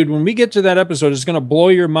telling you, dude, when we get to that episode, it's going to blow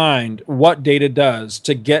your mind what Data does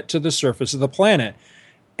to get to the surface of the planet.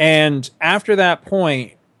 And after that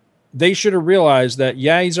point, they should have realized that,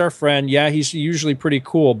 yeah, he's our friend. Yeah, he's usually pretty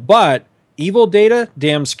cool, but evil Data,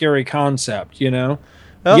 damn scary concept, you know?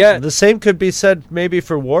 Well, yeah, the same could be said maybe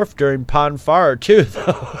for Worf during Pon farr too,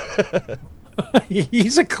 though.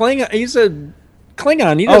 He's a Klingon.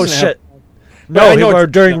 He doesn't shit! Or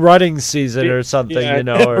during running season or something, you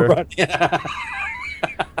know. Or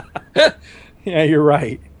yeah, you're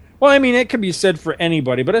right. Well, I mean, it could be said for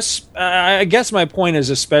anybody, but I guess my point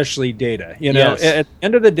is especially Data. You know, yes. At the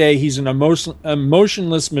end of the day, he's an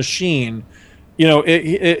emotionless machine. You know,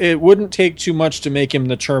 it wouldn't take too much to make him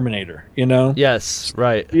the Terminator, you know? Yes,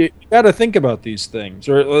 right. You got to think about these things,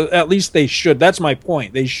 or at least they should. That's my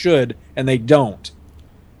point. They should, and they don't.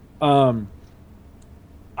 I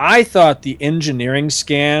thought the engineering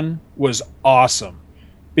scan was awesome,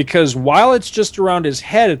 because while it's just around his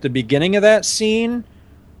head at the beginning of that scene,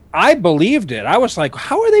 I believed it. I was like,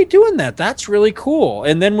 how are they doing that? That's really cool.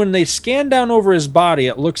 And then when they scan down over his body,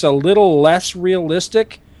 it looks a little less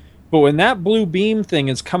realistic. But when that blue beam thing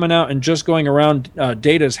is coming out and just going around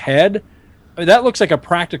Data's head, that looks like a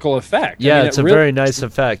practical effect. Yeah, it's a really, very nice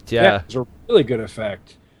effect. Yeah, it's a really good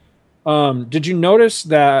effect. Did you notice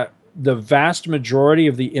that the vast majority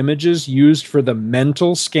of the images used for the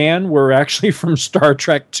mental scan were actually from Star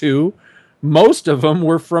Trek II? Most of them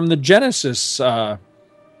were from the Genesis, the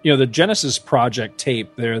Genesis project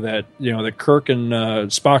tape there that, that Kirk and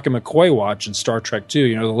Spock and McCoy watch in Star Trek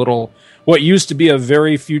II. The little, what used to be a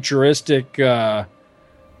very futuristic bit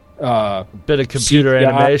of computer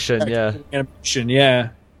animation. Animation, yeah.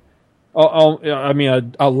 I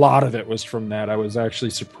mean, a lot of it was from that. I was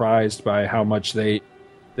actually surprised by how much they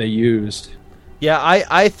used. Yeah,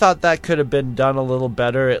 I thought that could have been done a little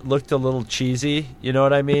better. It looked a little cheesy. You know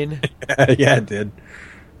what I mean? Yeah, it did.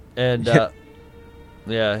 And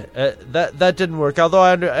that didn't work. Although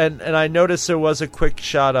I noticed there was a quick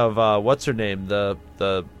shot of what's her name,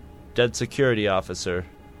 the dead security officer.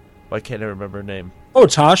 Why can't I remember her name? Oh,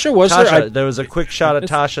 Tasha? There was a quick shot of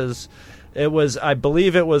Tasha's. I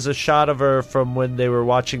believe it was a shot of her from when they were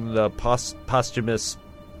watching the posthumous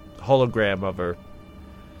hologram of her.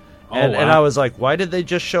 And I was like, why did they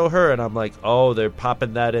just show her? And I'm like, oh, they're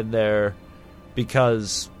popping that in there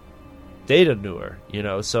because Data knew her,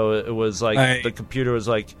 So it was like the computer was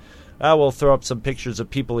like, we'll throw up some pictures of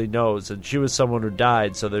people he knows, and she was someone who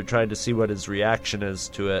died, so they're trying to see what his reaction is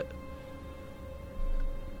to it.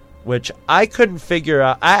 Which I couldn't figure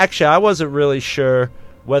out. I wasn't really sure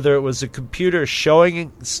whether it was a computer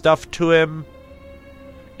showing stuff to him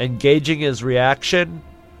and gauging his reaction,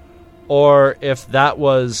 or if that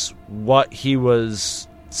was what he was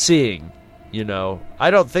seeing.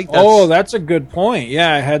 I don't think that's... Oh, that's a good point.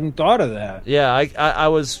 Yeah, I hadn't thought of that. Yeah,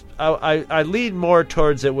 I lean more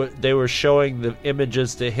towards it. They were showing the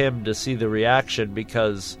images to him to see the reaction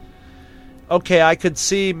because, okay, I could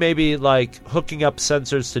see maybe like hooking up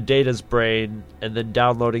sensors to Data's brain and then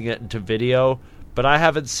downloading it into video, but I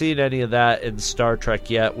haven't seen any of that in Star Trek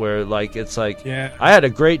yet where like it's like, yeah, I had a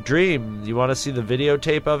great dream. You want to see the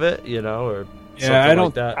videotape of it, or...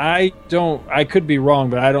 Yeah, I could be wrong,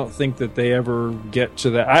 but I don't think that they ever get to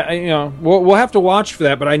that. We'll have to watch for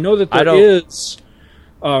that. But I know that there is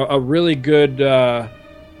a really good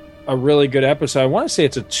episode. I want to say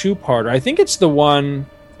it's a two-parter. I think it's the one.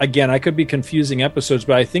 Again, I could be confusing episodes,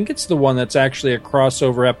 but I think it's the one that's actually a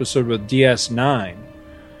crossover episode with DS9,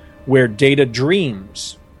 where Data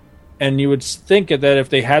dreams. And you would think that if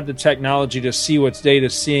they had the technology to see what's Data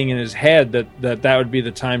seeing in his head, that would be the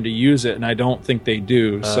time to use it, and I don't think they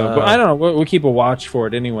do. So, but I don't know. We'll keep a watch for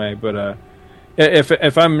it anyway. But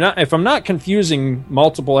If I'm not confusing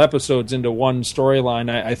multiple episodes into one storyline,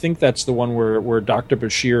 I think that's the one where Dr.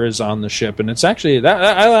 Bashir is on the ship, and it's actually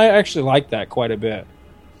I actually like that quite a bit,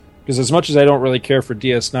 because as much as I don't really care for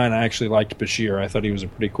DS9, I actually liked Bashir. I thought he was a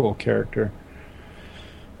pretty cool character.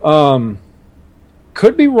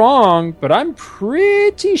 Could be wrong, but I'm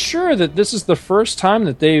pretty sure that this is the first time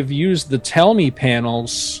that they've used the Tell Me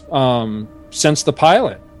panels since the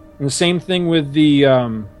pilot. And the same thing with the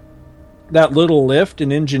that little lift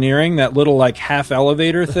in engineering, that little like half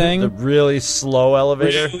elevator thing. The really slow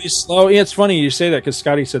elevator. Really slow. Yeah, it's funny you say that because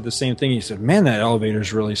Scotty said the same thing. He said, "Man, that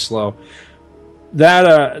elevator's really slow."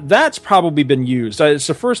 That's probably been used. It's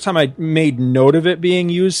the first time I made note of it being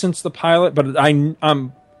used since the pilot, but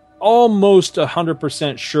I'm almost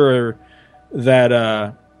 100% sure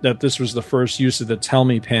that this was the first use of the Tell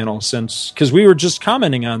Me panel since, because we were just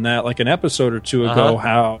commenting on that like an episode or two ago,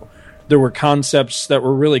 how there were concepts that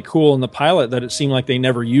were really cool in the pilot that it seemed like they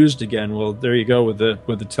never used again. Well, there you go with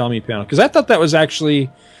the Tell Me panel, because I thought that was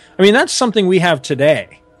actually, I mean, that's something we have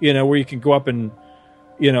today, where you can go up and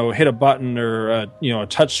hit a button or a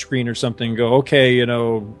touch screen or something and go, okay,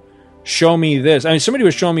 show me this. I mean, somebody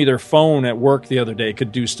was showing me their phone at work the other day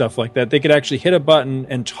could do stuff like that. They could actually hit a button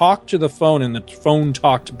and talk to the phone, and the phone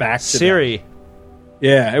talked back to Siri. them.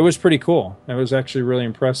 Yeah, it was pretty cool. It was actually really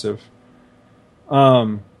impressive.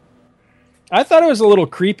 I thought it was a little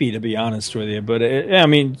creepy, to be honest with you, but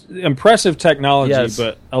impressive technology, yes,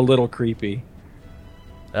 but a little creepy.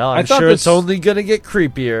 Well, I'm sure it's only going to get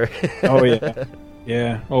creepier. Oh yeah.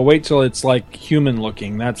 Yeah, well, wait till it's like human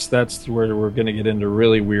looking. That's where we're going to get into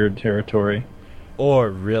really weird territory,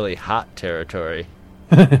 or really hot territory.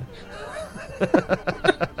 A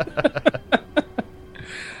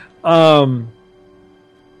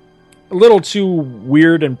little too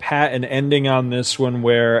weird and pat an ending on this one,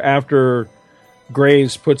 where after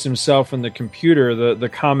Graves puts himself in the computer, the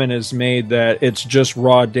comment is made that it's just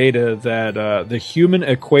raw data, that the human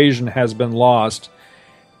equation has been lost.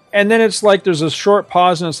 And then it's like there's a short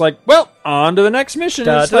pause, and it's like, well, on to the next mission.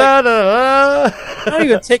 It's like, not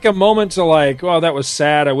even take a moment to like, oh, that was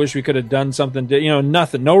sad. I wish we could have done something.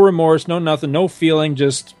 Nothing. No remorse, no nothing, no feeling.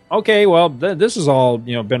 Just, okay, well, this is all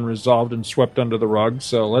been resolved and swept under the rug.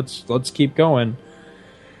 So let's keep going.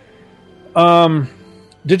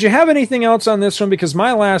 Did you have anything else on this one? Because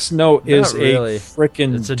my last note is really. A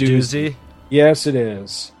freaking It's a doozy. Yes, it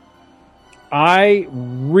is. I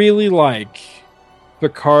really like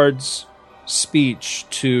Picard's speech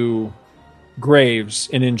to Graves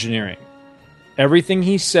in engineering. Everything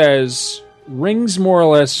he says rings more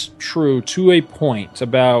or less true to a point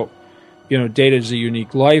about, Data's a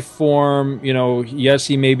unique life form. Yes,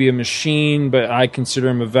 he may be a machine, but I consider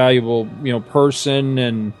him a valuable, person,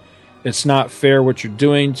 and it's not fair what you're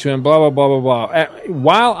doing to him, blah, blah, blah, blah, blah.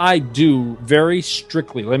 While I do very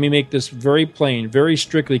strictly, let me make this very plain, very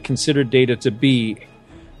strictly consider Data to be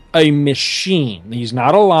a machine. He's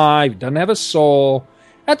not alive. He doesn't have a soul.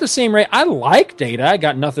 At the same rate, I like Data. I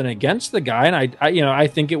got nothing against the guy, and I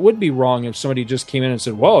think it would be wrong if somebody just came in and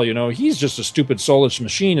said, "Well, he's just a stupid soulless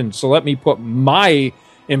machine, and so let me put my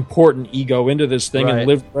important ego into this thing and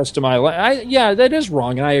live the rest of my life." Yeah, that is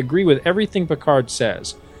wrong, and I agree with everything Picard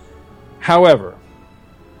says. However,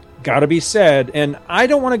 gotta be said, and I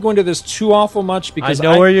don't want to go into this too awful much because I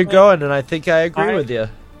know where you're going, and I think I agree with you.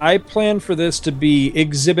 I plan for this to be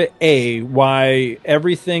Exhibit A, why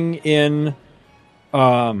everything in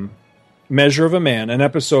Measure of a Man, an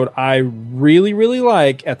episode I really, really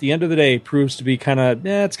like, at the end of the day proves to be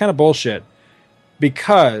it's kind of bullshit.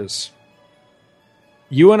 Because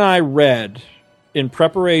you and I read, in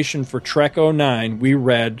preparation for Trek 09, we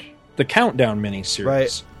read the Countdown miniseries.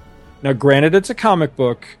 Right. Now, granted, it's a comic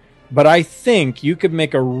book, but I think you could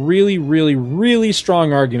make a really, really, really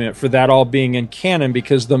strong argument for that all being in canon,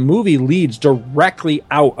 because the movie leads directly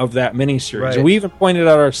out of that miniseries. Right. And we even pointed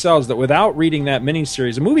out ourselves that without reading that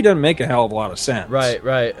miniseries, the movie doesn't make a hell of a lot of sense.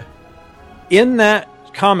 Right. In that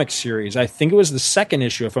comic series, I think it was the second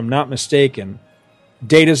issue, if I'm not mistaken,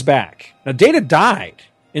 Data's back. Now, Data died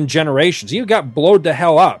in Generations. He got blowed the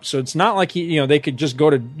hell up. So it's not like they could just go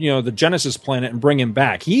to the Genesis planet and bring him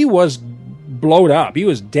back. He was blowed up. He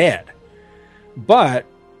was dead. But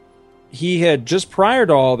he had, just prior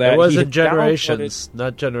to all that, it wasn't Generations,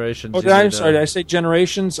 not Generations. Oh, I'm sorry. Did I say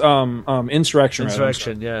Generations? Insurrection.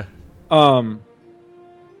 Insurrection, yeah.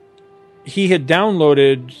 He had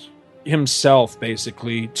downloaded himself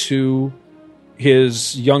basically to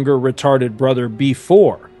his younger retarded brother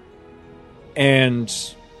B4,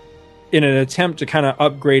 and in an attempt to kind of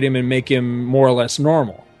upgrade him and make him more or less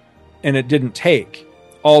normal, and it didn't take.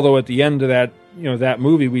 Although at the end of that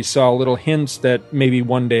movie, we saw little hints that maybe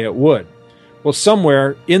one day it would. Well,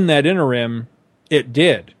 somewhere in that interim, it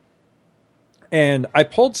did. And I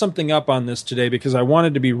pulled something up on this today because I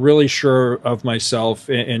wanted to be really sure of myself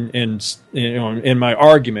in my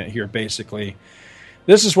argument here, basically.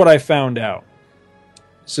 This is what I found out.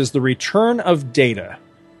 It says the return of Data.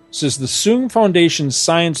 It says the Soong Foundation's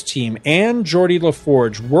science team and Geordi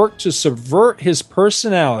LaForge worked to subvert his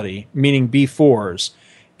personality, meaning B4's,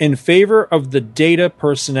 in favor of the Data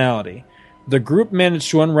personality. The group managed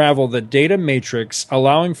to unravel the Data matrix,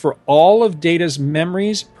 allowing for all of Data's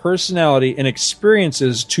memories, personality, and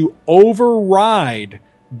experiences to override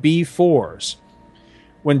B4's.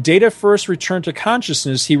 When Data first returned to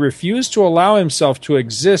consciousness, he refused to allow himself to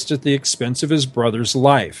exist at the expense of his brother's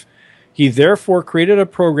life. He therefore created a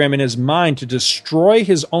program in his mind to destroy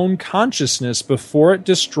his own consciousness before it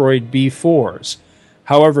destroyed B4's.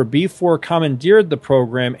 However, B4 commandeered the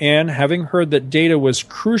program and, having heard that Data was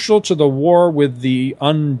crucial to the war with the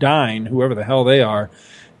Undyne, whoever the hell they are,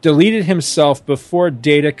 deleted himself before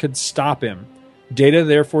Data could stop him. Data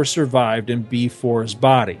therefore survived in B4's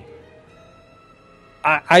body.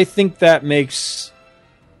 I think that makes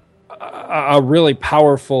a really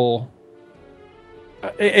powerful...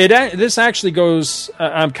 This actually goes...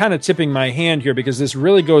 I'm kind of tipping my hand here because this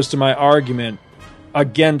really goes to my argument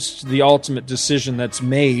against the ultimate decision that's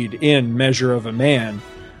made in Measure of a Man.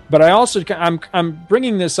 But I also... I'm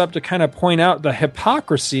bringing this up to kind of point out the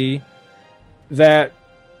hypocrisy that...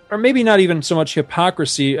 Or maybe not even so much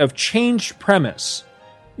hypocrisy of changed premise.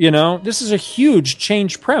 You know, this is a huge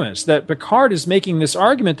change premise that Picard is making this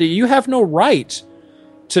argument that you have no right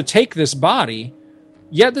to take this body,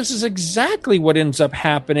 yet this is exactly what ends up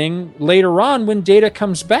happening later on when Data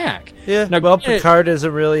comes back. Yeah, now, well, Picard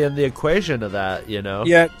isn't really in the equation of that, you know?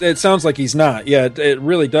 Yeah, it sounds like he's not. Yeah, it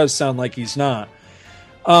really does sound like he's not.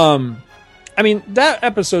 I mean, that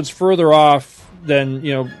episode's further off than,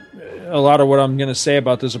 you know, a lot of what I'm going to say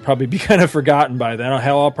about this will probably be kind of forgotten by then.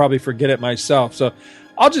 Hell, I'll probably forget it myself. So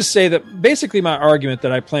I'll just say that basically my argument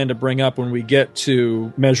that I plan to bring up when we get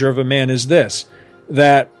to Measure of a Man is this,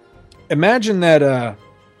 that imagine that,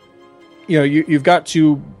 you know, you've got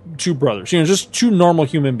two brothers, you know, just two normal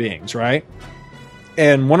human beings, right?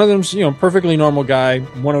 And one of them's, you know, perfectly normal guy.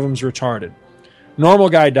 One of them's retarded. Normal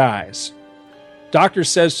guy dies. Doctor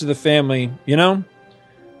says to the family, you know,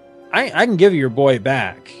 I can give you your boy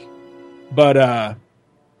back, but,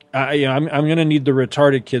 you know, I'm going to need the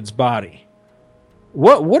retarded kid's body.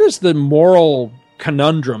 What is the moral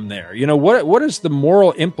conundrum there? You know, what is the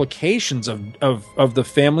moral implications of the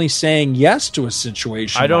family saying yes to a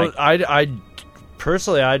situation? I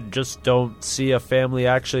personally, I just don't see a family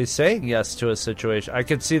actually saying yes to a situation. I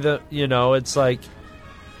could see you know, it's like,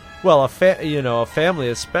 well, a family,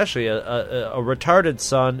 especially a retarded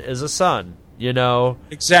son is a son, you know,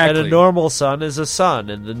 exactly, and a normal son is a son,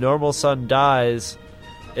 and the normal son dies.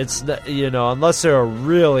 It's, you know, unless they're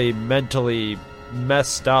really mentally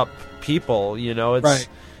messed up people, you know, it's right.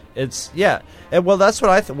 It's yeah, and well, that's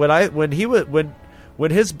what I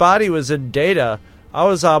when his body was in Data, I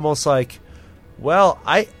was almost like, well,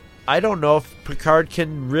 I don't know if Picard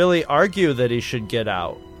can really argue that he should get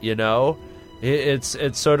out, you know.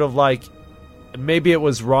 It's sort of like, maybe it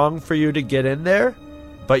was wrong for you to get in there,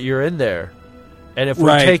 but you're in there, and if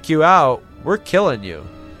we take you out, we're killing you,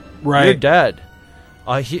 right? You're dead.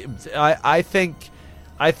 I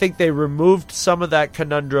think they removed some of that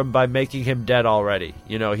conundrum by making him dead already.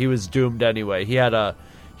 You know, he was doomed anyway. He had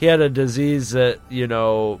a disease that, you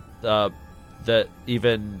know, that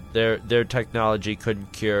even their technology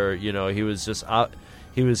couldn't cure. You know, he was just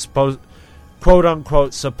he was quote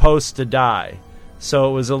unquote supposed to die.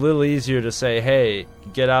 So it was a little easier to say, hey,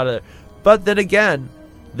 get out of there. But then again,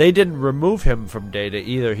 they didn't remove him from Data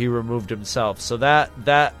either. He removed himself. So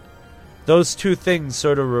that those two things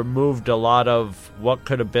sort of removed a lot of what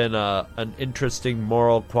could have been an interesting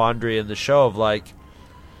moral quandary in the show of, like,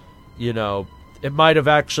 you know, it might have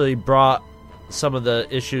actually brought some of the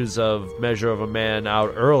issues of Measure of a Man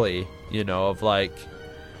out early, you know, of like,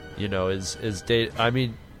 you know, is Data, I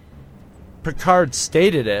mean, Picard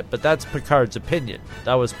stated it, but that's Picard's opinion.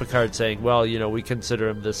 That was Picard saying, well, you know, we consider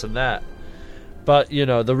him this and that. But, you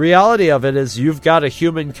know, the reality of it is you've got a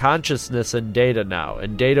human consciousness in Data now,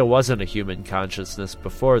 and Data wasn't a human consciousness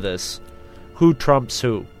before this. Who trumps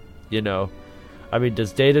who, you know? I mean,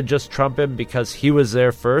 does Data just trump him because he was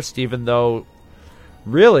there first, even though,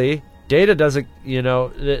 really, Data doesn't, you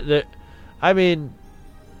know... I mean,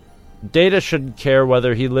 Data shouldn't care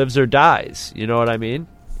whether he lives or dies, you know what I mean?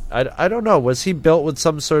 I don't know, was he built with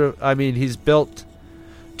some sort of... I mean, he's built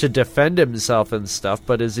to defend himself and stuff,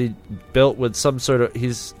 but is he built with some sort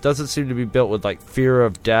of... doesn't seem to be built with, like, fear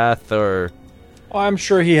of death or... Well, I'm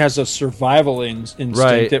sure he has a survival instinct.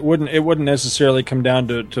 Right. It wouldn't necessarily come down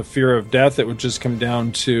to fear of death. It would just come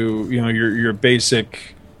down to your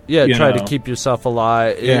basic. Try to keep yourself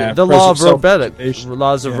alive. Yeah, the laws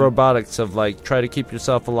of robotics of like try to keep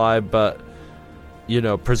yourself alive, but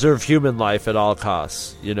preserve human life at all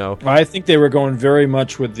costs. I think they were going very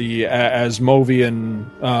much with the Asimovian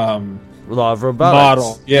law of robotics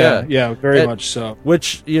model. Yeah, very much so.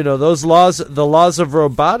 Which the laws of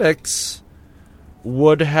robotics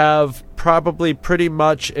would have probably pretty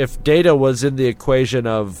much, if Data was in the equation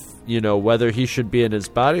of whether he should be in his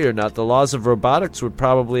body or not, the laws of robotics would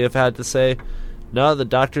probably have had to say, no, the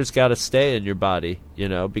doctor's got to stay in your body,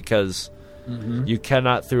 because you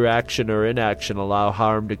cannot, through action or inaction, allow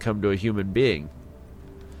harm to come to a human being.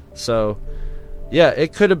 So, yeah,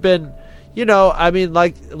 it could have been,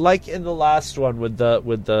 like in the last one with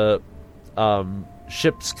the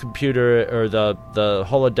ship's computer or the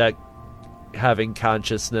holodeck having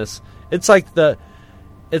consciousness. It's like the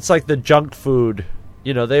junk food.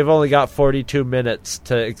 They've only got 42 minutes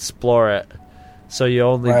to explore it, so you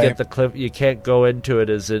only get the clip. You can't go into it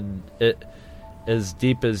as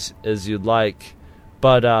deep as you'd like.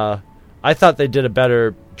 But I thought they did a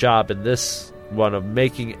better job in this one of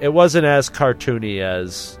making it wasn't as cartoony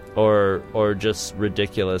as or just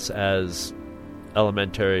ridiculous as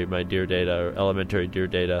Elementary My Dear Data or Elementary Dear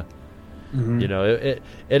Data. Mm-hmm.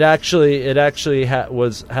 It actually had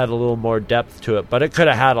a little more depth to it, but it could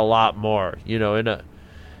have had a lot more.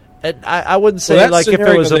 I wouldn't say if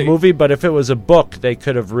it was a movie, but if it was a book, they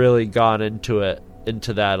could have really gone into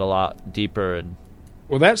that a lot deeper. And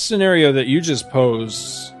that scenario that you just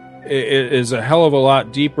posed is a hell of a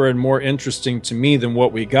lot deeper and more interesting to me than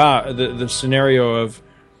what we got. The scenario of,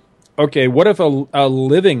 okay, what if a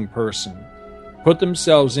living person put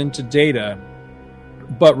themselves into Data,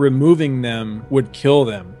 but removing them would kill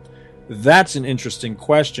them? That's an interesting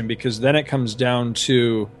question, because then it comes down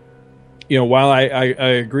to, while I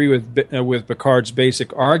agree with Picard's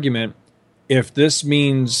basic argument, if this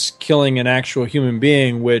means killing an actual human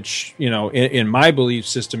being, which, in my belief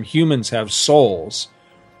system, humans have souls,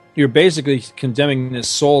 you're basically condemning this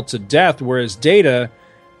soul to death, whereas Data,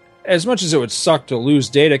 as much as it would suck to lose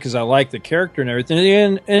Data because I like the character and everything, at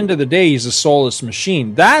the end of the day, he's a soulless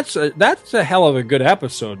machine. That's a hell of a good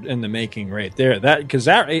episode in the making right there. Because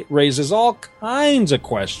that raises all kinds of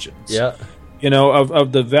questions. Yeah.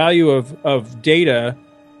 Of the value of Data,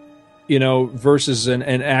 versus an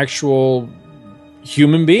actual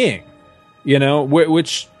human being,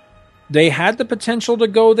 which they had the potential to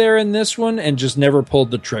go there in this one and just never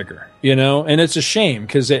pulled the trigger, and it's a shame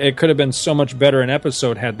because it could have been so much better an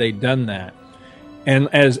episode had they done that.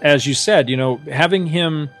 And as you said, having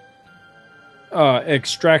him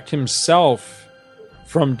extract himself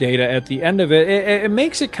from Data at the end of it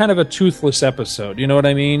makes it kind of a toothless episode. You know what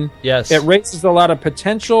I mean? Yes. It raises a lot of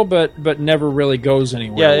potential, but never really goes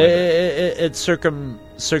anywhere. Yeah, it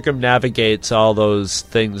circumnavigates all those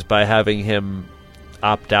things by having him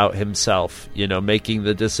opt out himself, making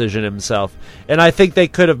the decision himself. And I think they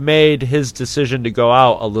could have made his decision to go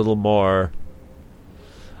out a little more,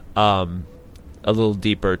 a little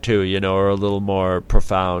deeper too, or a little more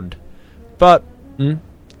profound. But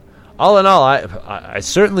all in all, I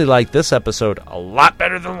certainly like this episode a lot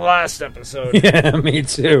better than the last episode. Yeah, me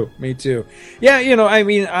too. Yeah,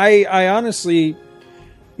 I honestly,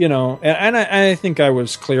 and I think I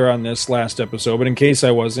was clear on this last episode, but in case I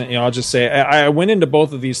wasn't, I'll just say I went into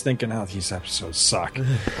both of these thinking, oh, these episodes suck.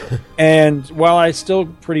 And while I still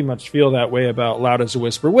pretty much feel that way about Loud as a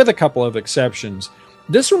Whisper, with a couple of exceptions,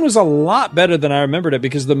 this one was a lot better than I remembered it,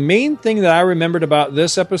 because the main thing that I remembered about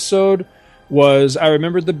this episode was I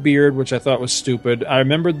remembered the beard, which I thought was stupid. I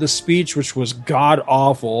remembered the speech, which was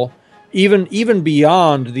god-awful. Even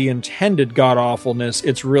beyond the intended god-awfulness,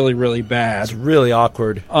 it's really, really bad. It's really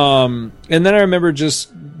awkward. And then I remember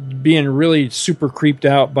just being really super creeped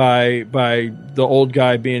out by the old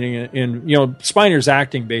guy being in Spiner's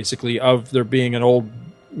acting, basically, of there being an old,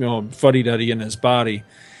 fuddy-duddy in his body.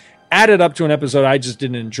 Added up to an episode I just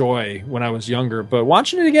didn't enjoy when I was younger. But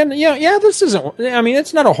watching it again, this isn't...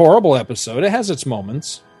 it's not a horrible episode. It has its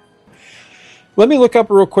moments. Let me look up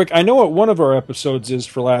real quick. I know what one of our episodes is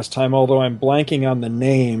for last time, although I'm blanking on the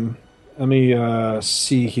name. Let me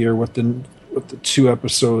see here what the two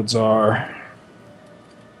episodes are.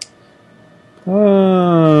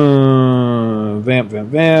 Vamp.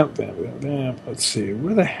 Let's see.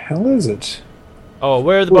 Where the hell is it? Oh,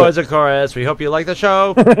 we're the boys of Chorus. We hope you like the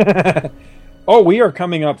show. Oh, we are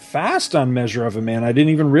coming up fast on Measure of a Man. I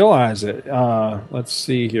didn't even realize it. Let's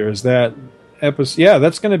see here. Is that episode? Yeah,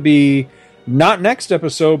 that's going to be not next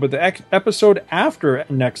episode, but the episode after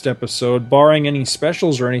next episode, barring any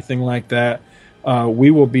specials or anything like that,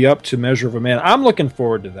 we will be up to Measure of a Man. I'm looking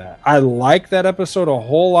forward to that. I like that episode a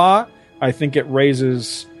whole lot. I think it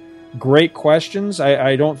raises great questions.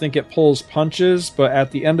 I don't think it pulls punches, but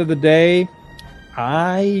at the end of the day,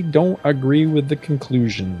 I don't agree with the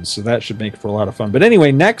conclusions. So that should make for a lot of fun. But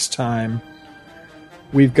anyway, next time,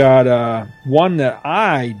 we've got one that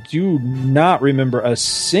I do not remember a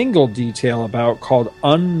single detail about, called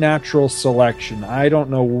Unnatural Selection. I don't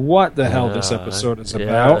know what the hell this episode is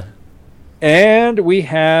about. And we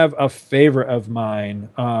have a favorite of mine,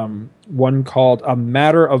 one called A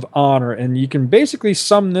Matter of Honor. And you can basically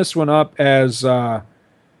sum this one up as,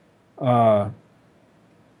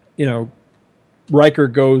 Riker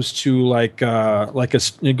goes to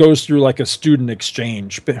goes through like a student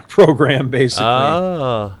exchange program, basically.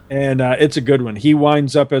 And it's a good one. He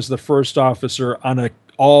winds up as the first officer on a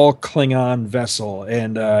all Klingon vessel,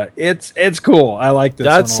 and it's cool. I like this.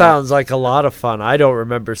 That sounds like a lot of fun. I don't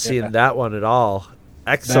remember seeing that one at all.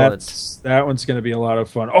 Excellent. That one's going to be a lot of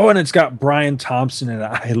fun. Oh, and it's got Brian Thompson in it.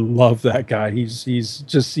 I love that guy.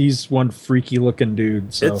 He's one freaky looking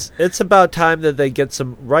dude. So it's about time that they get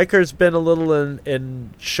some. Riker's been a little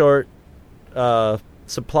in short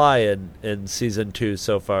supply in season 2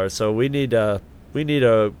 so far. So we need a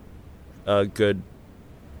good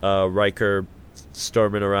Riker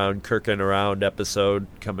storming around, kirking around episode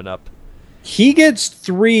coming up. He gets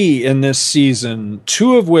 3 in this season,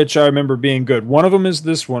 2 of which I remember being good. One of them is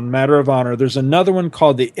this one, Matter of Honor. There's another one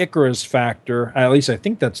called The Icarus Factor. At least I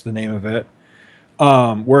think that's the name of it.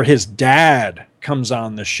 Where his dad comes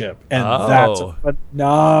on the ship. And that's a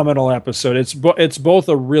phenomenal episode. It's both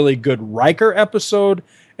a really good Riker episode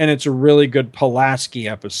and it's a really good Pulaski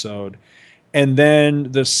episode. And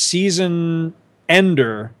then the season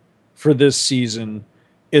ender for this season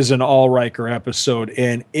is an all Riker episode,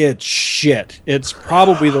 and it's shit. It's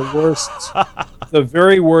probably the worst, the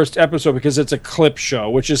very worst episode, because it's a clip show,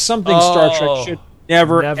 which is something Star Trek should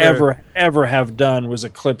never, ever have done, was a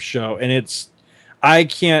clip show. And I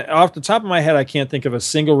can't, off the top of my head, I can't think of a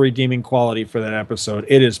single redeeming quality for that episode.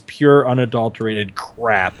 It is pure, unadulterated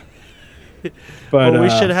crap. But we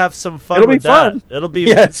should have some fun. It'll with be fun. It'll be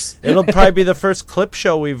yes. It'll probably be the first clip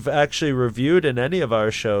show we've actually reviewed in any of our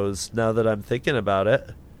shows. Now that I'm thinking about it,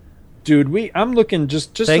 dude, I'm looking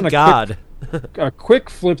just thank God. A quick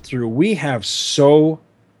flip through. We have so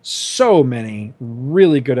many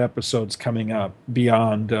really good episodes coming up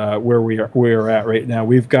beyond where we're at right now.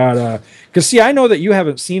 We've got because see, I know that you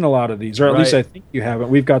haven't seen a lot of these, or at least I think you haven't.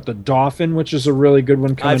 We've got the Dolphin, which is a really good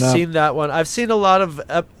one coming up. I've seen that one. I've seen a lot of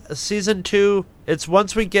season 2. It's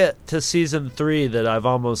once we get to season 3 that I've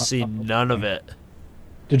almost seen none of it.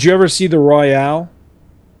 Did you ever see the Royale?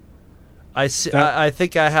 I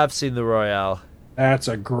think I have seen the Royale. That's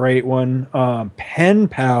a great one. Pen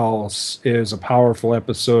Pals is a powerful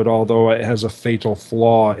episode, although it has a fatal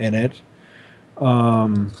flaw in it.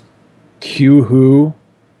 Q-Who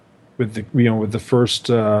with the first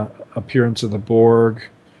appearance of the Borg.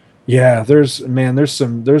 Yeah, there's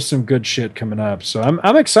some good shit coming up. So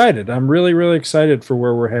I'm excited. I'm really, really excited for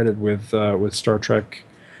where we're headed with Star Trek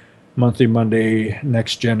Monthly Monday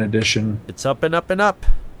Next Gen Edition. It's up and up and up.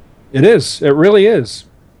 It is. It really is.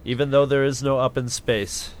 Even though there is no up in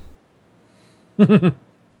space. Bad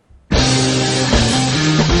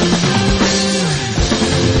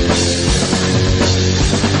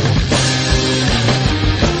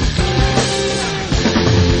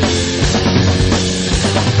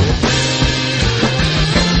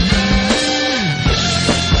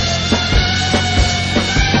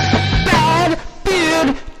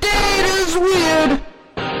beard, data's weird.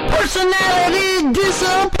 Personality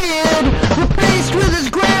disappeared, replaced with his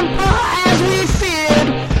grandpa as we feared.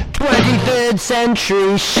 23rd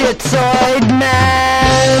century shitzoid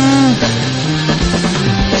man.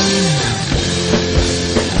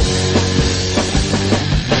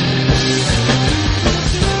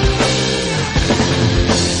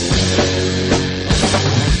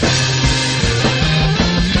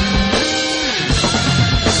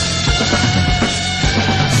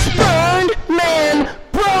 Spurned man,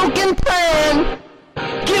 broken plan.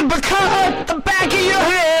 Give Picard the back of your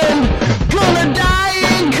hand. Gonna die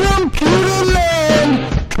in computer land.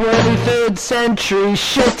 23rd century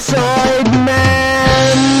shitzoid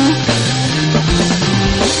man.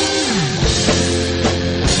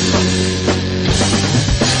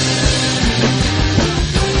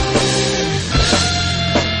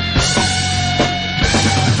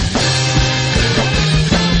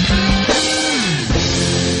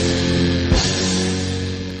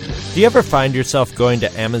 Do you ever find yourself going to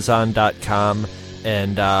Amazon.com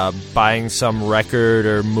and buying some record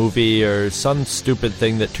or movie or some stupid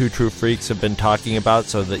thing that Two True Freaks have been talking about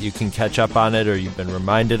so that you can catch up on it or you've been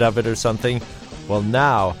reminded of it or something. Well,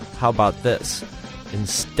 now, how about this?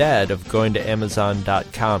 Instead of going to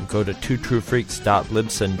Amazon.com, go to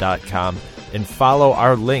twotruefreaks.libsyn.com and follow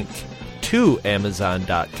our link to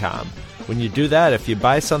Amazon.com. When you do that, if you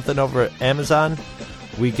buy something over at Amazon,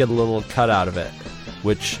 we get a little cut out of it,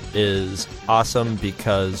 which is awesome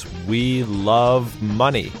because we love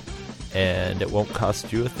money and it won't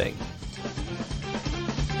cost you a thing.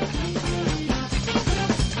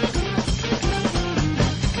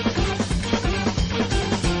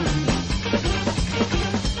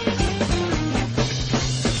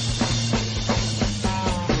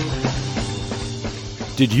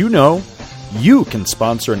 Did you know you can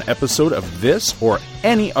sponsor an episode of this or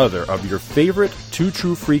any other of your favorite Two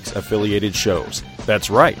True Freaks affiliated shows?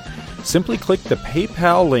 That's right. Simply click the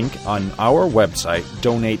PayPal link on our website,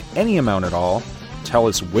 donate any amount at all, tell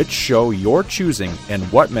us which show you're choosing and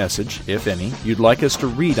what message, if any, you'd like us to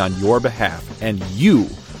read on your behalf, and you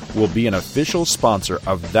will be an official sponsor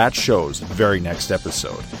of that show's very next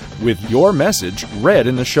episode, with your message read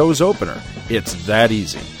in the show's opener. It's that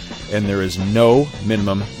easy. And there is no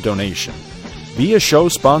minimum donation. Be a show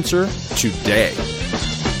sponsor today.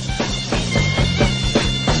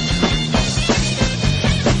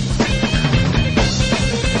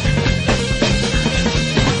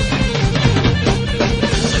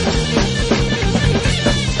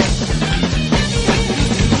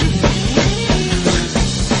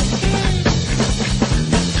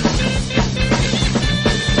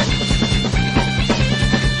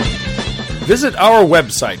 Visit our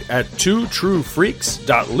website at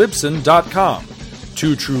twotruefreaks.libsyn.com.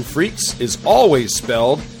 Two True Freaks is always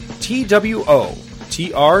spelled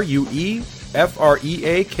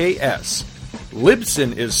TWOTRUEFREAKS.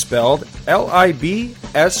 Libsyn is spelled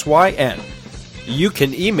LIBSYN. You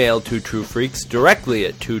can email Two True Freaks directly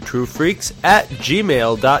at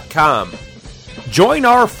twotruefreaks@gmail.com. Join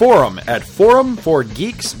our forum at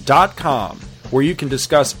forumforgeeks.com, where you can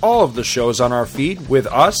discuss all of the shows on our feed with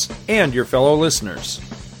us and your fellow listeners.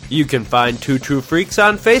 You can find Two True Freaks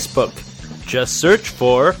on Facebook. Just search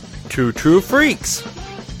for Two True Freaks.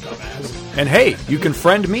 And hey, you can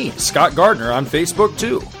friend me, Scott Gardner, on Facebook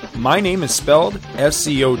too. My name is spelled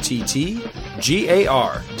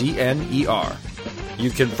SCOTTGARDNER.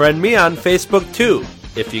 You can friend me on Facebook too,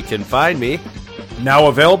 if you can find me. Now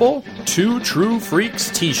available, Two True Freaks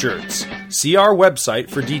t-shirts. See our website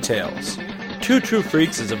for details. Two True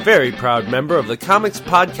Freaks is a very proud member of the Comics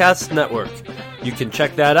Podcast Network. You can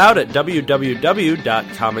check that out at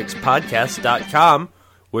www.comicspodcast.com,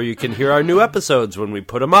 where you can hear our new episodes when we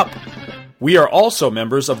put them up. We are also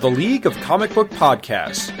members of the League of Comic Book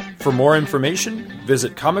Podcasts. For more information,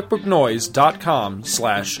 visit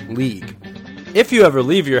comicbooknoise.com/league. If you ever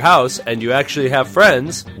leave your house and you actually have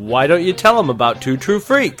friends, why don't you tell them about Two True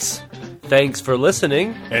Freaks? Thanks for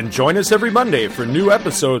listening. And join us every Monday for new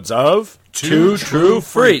episodes of Two True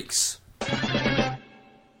Freaks.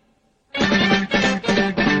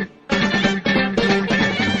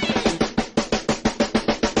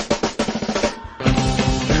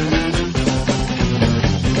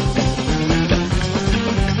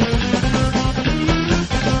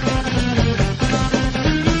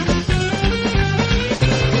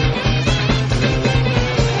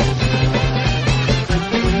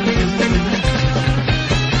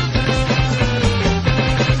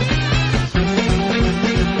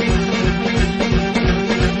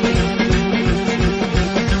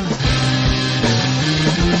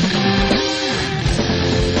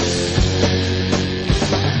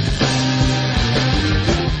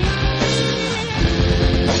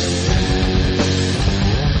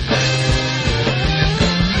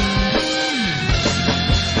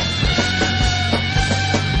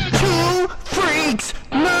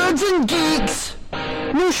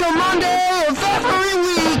 Monday of every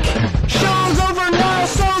week. Show's over now,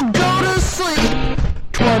 so go to sleep.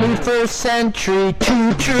 21st century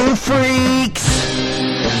Two True Freaks.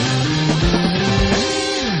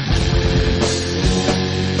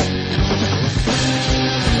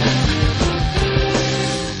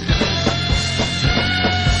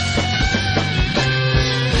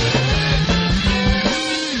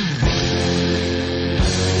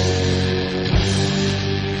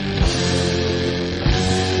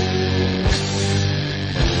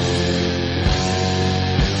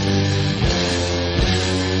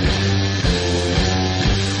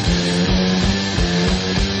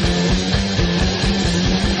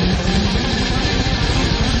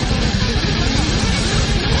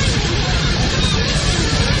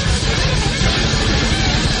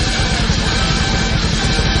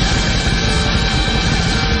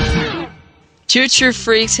 Two True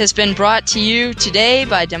Freaks has been brought to you today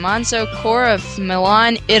by Damanzo Core of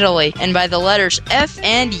Milan, Italy, and by the letters F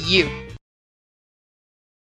and U.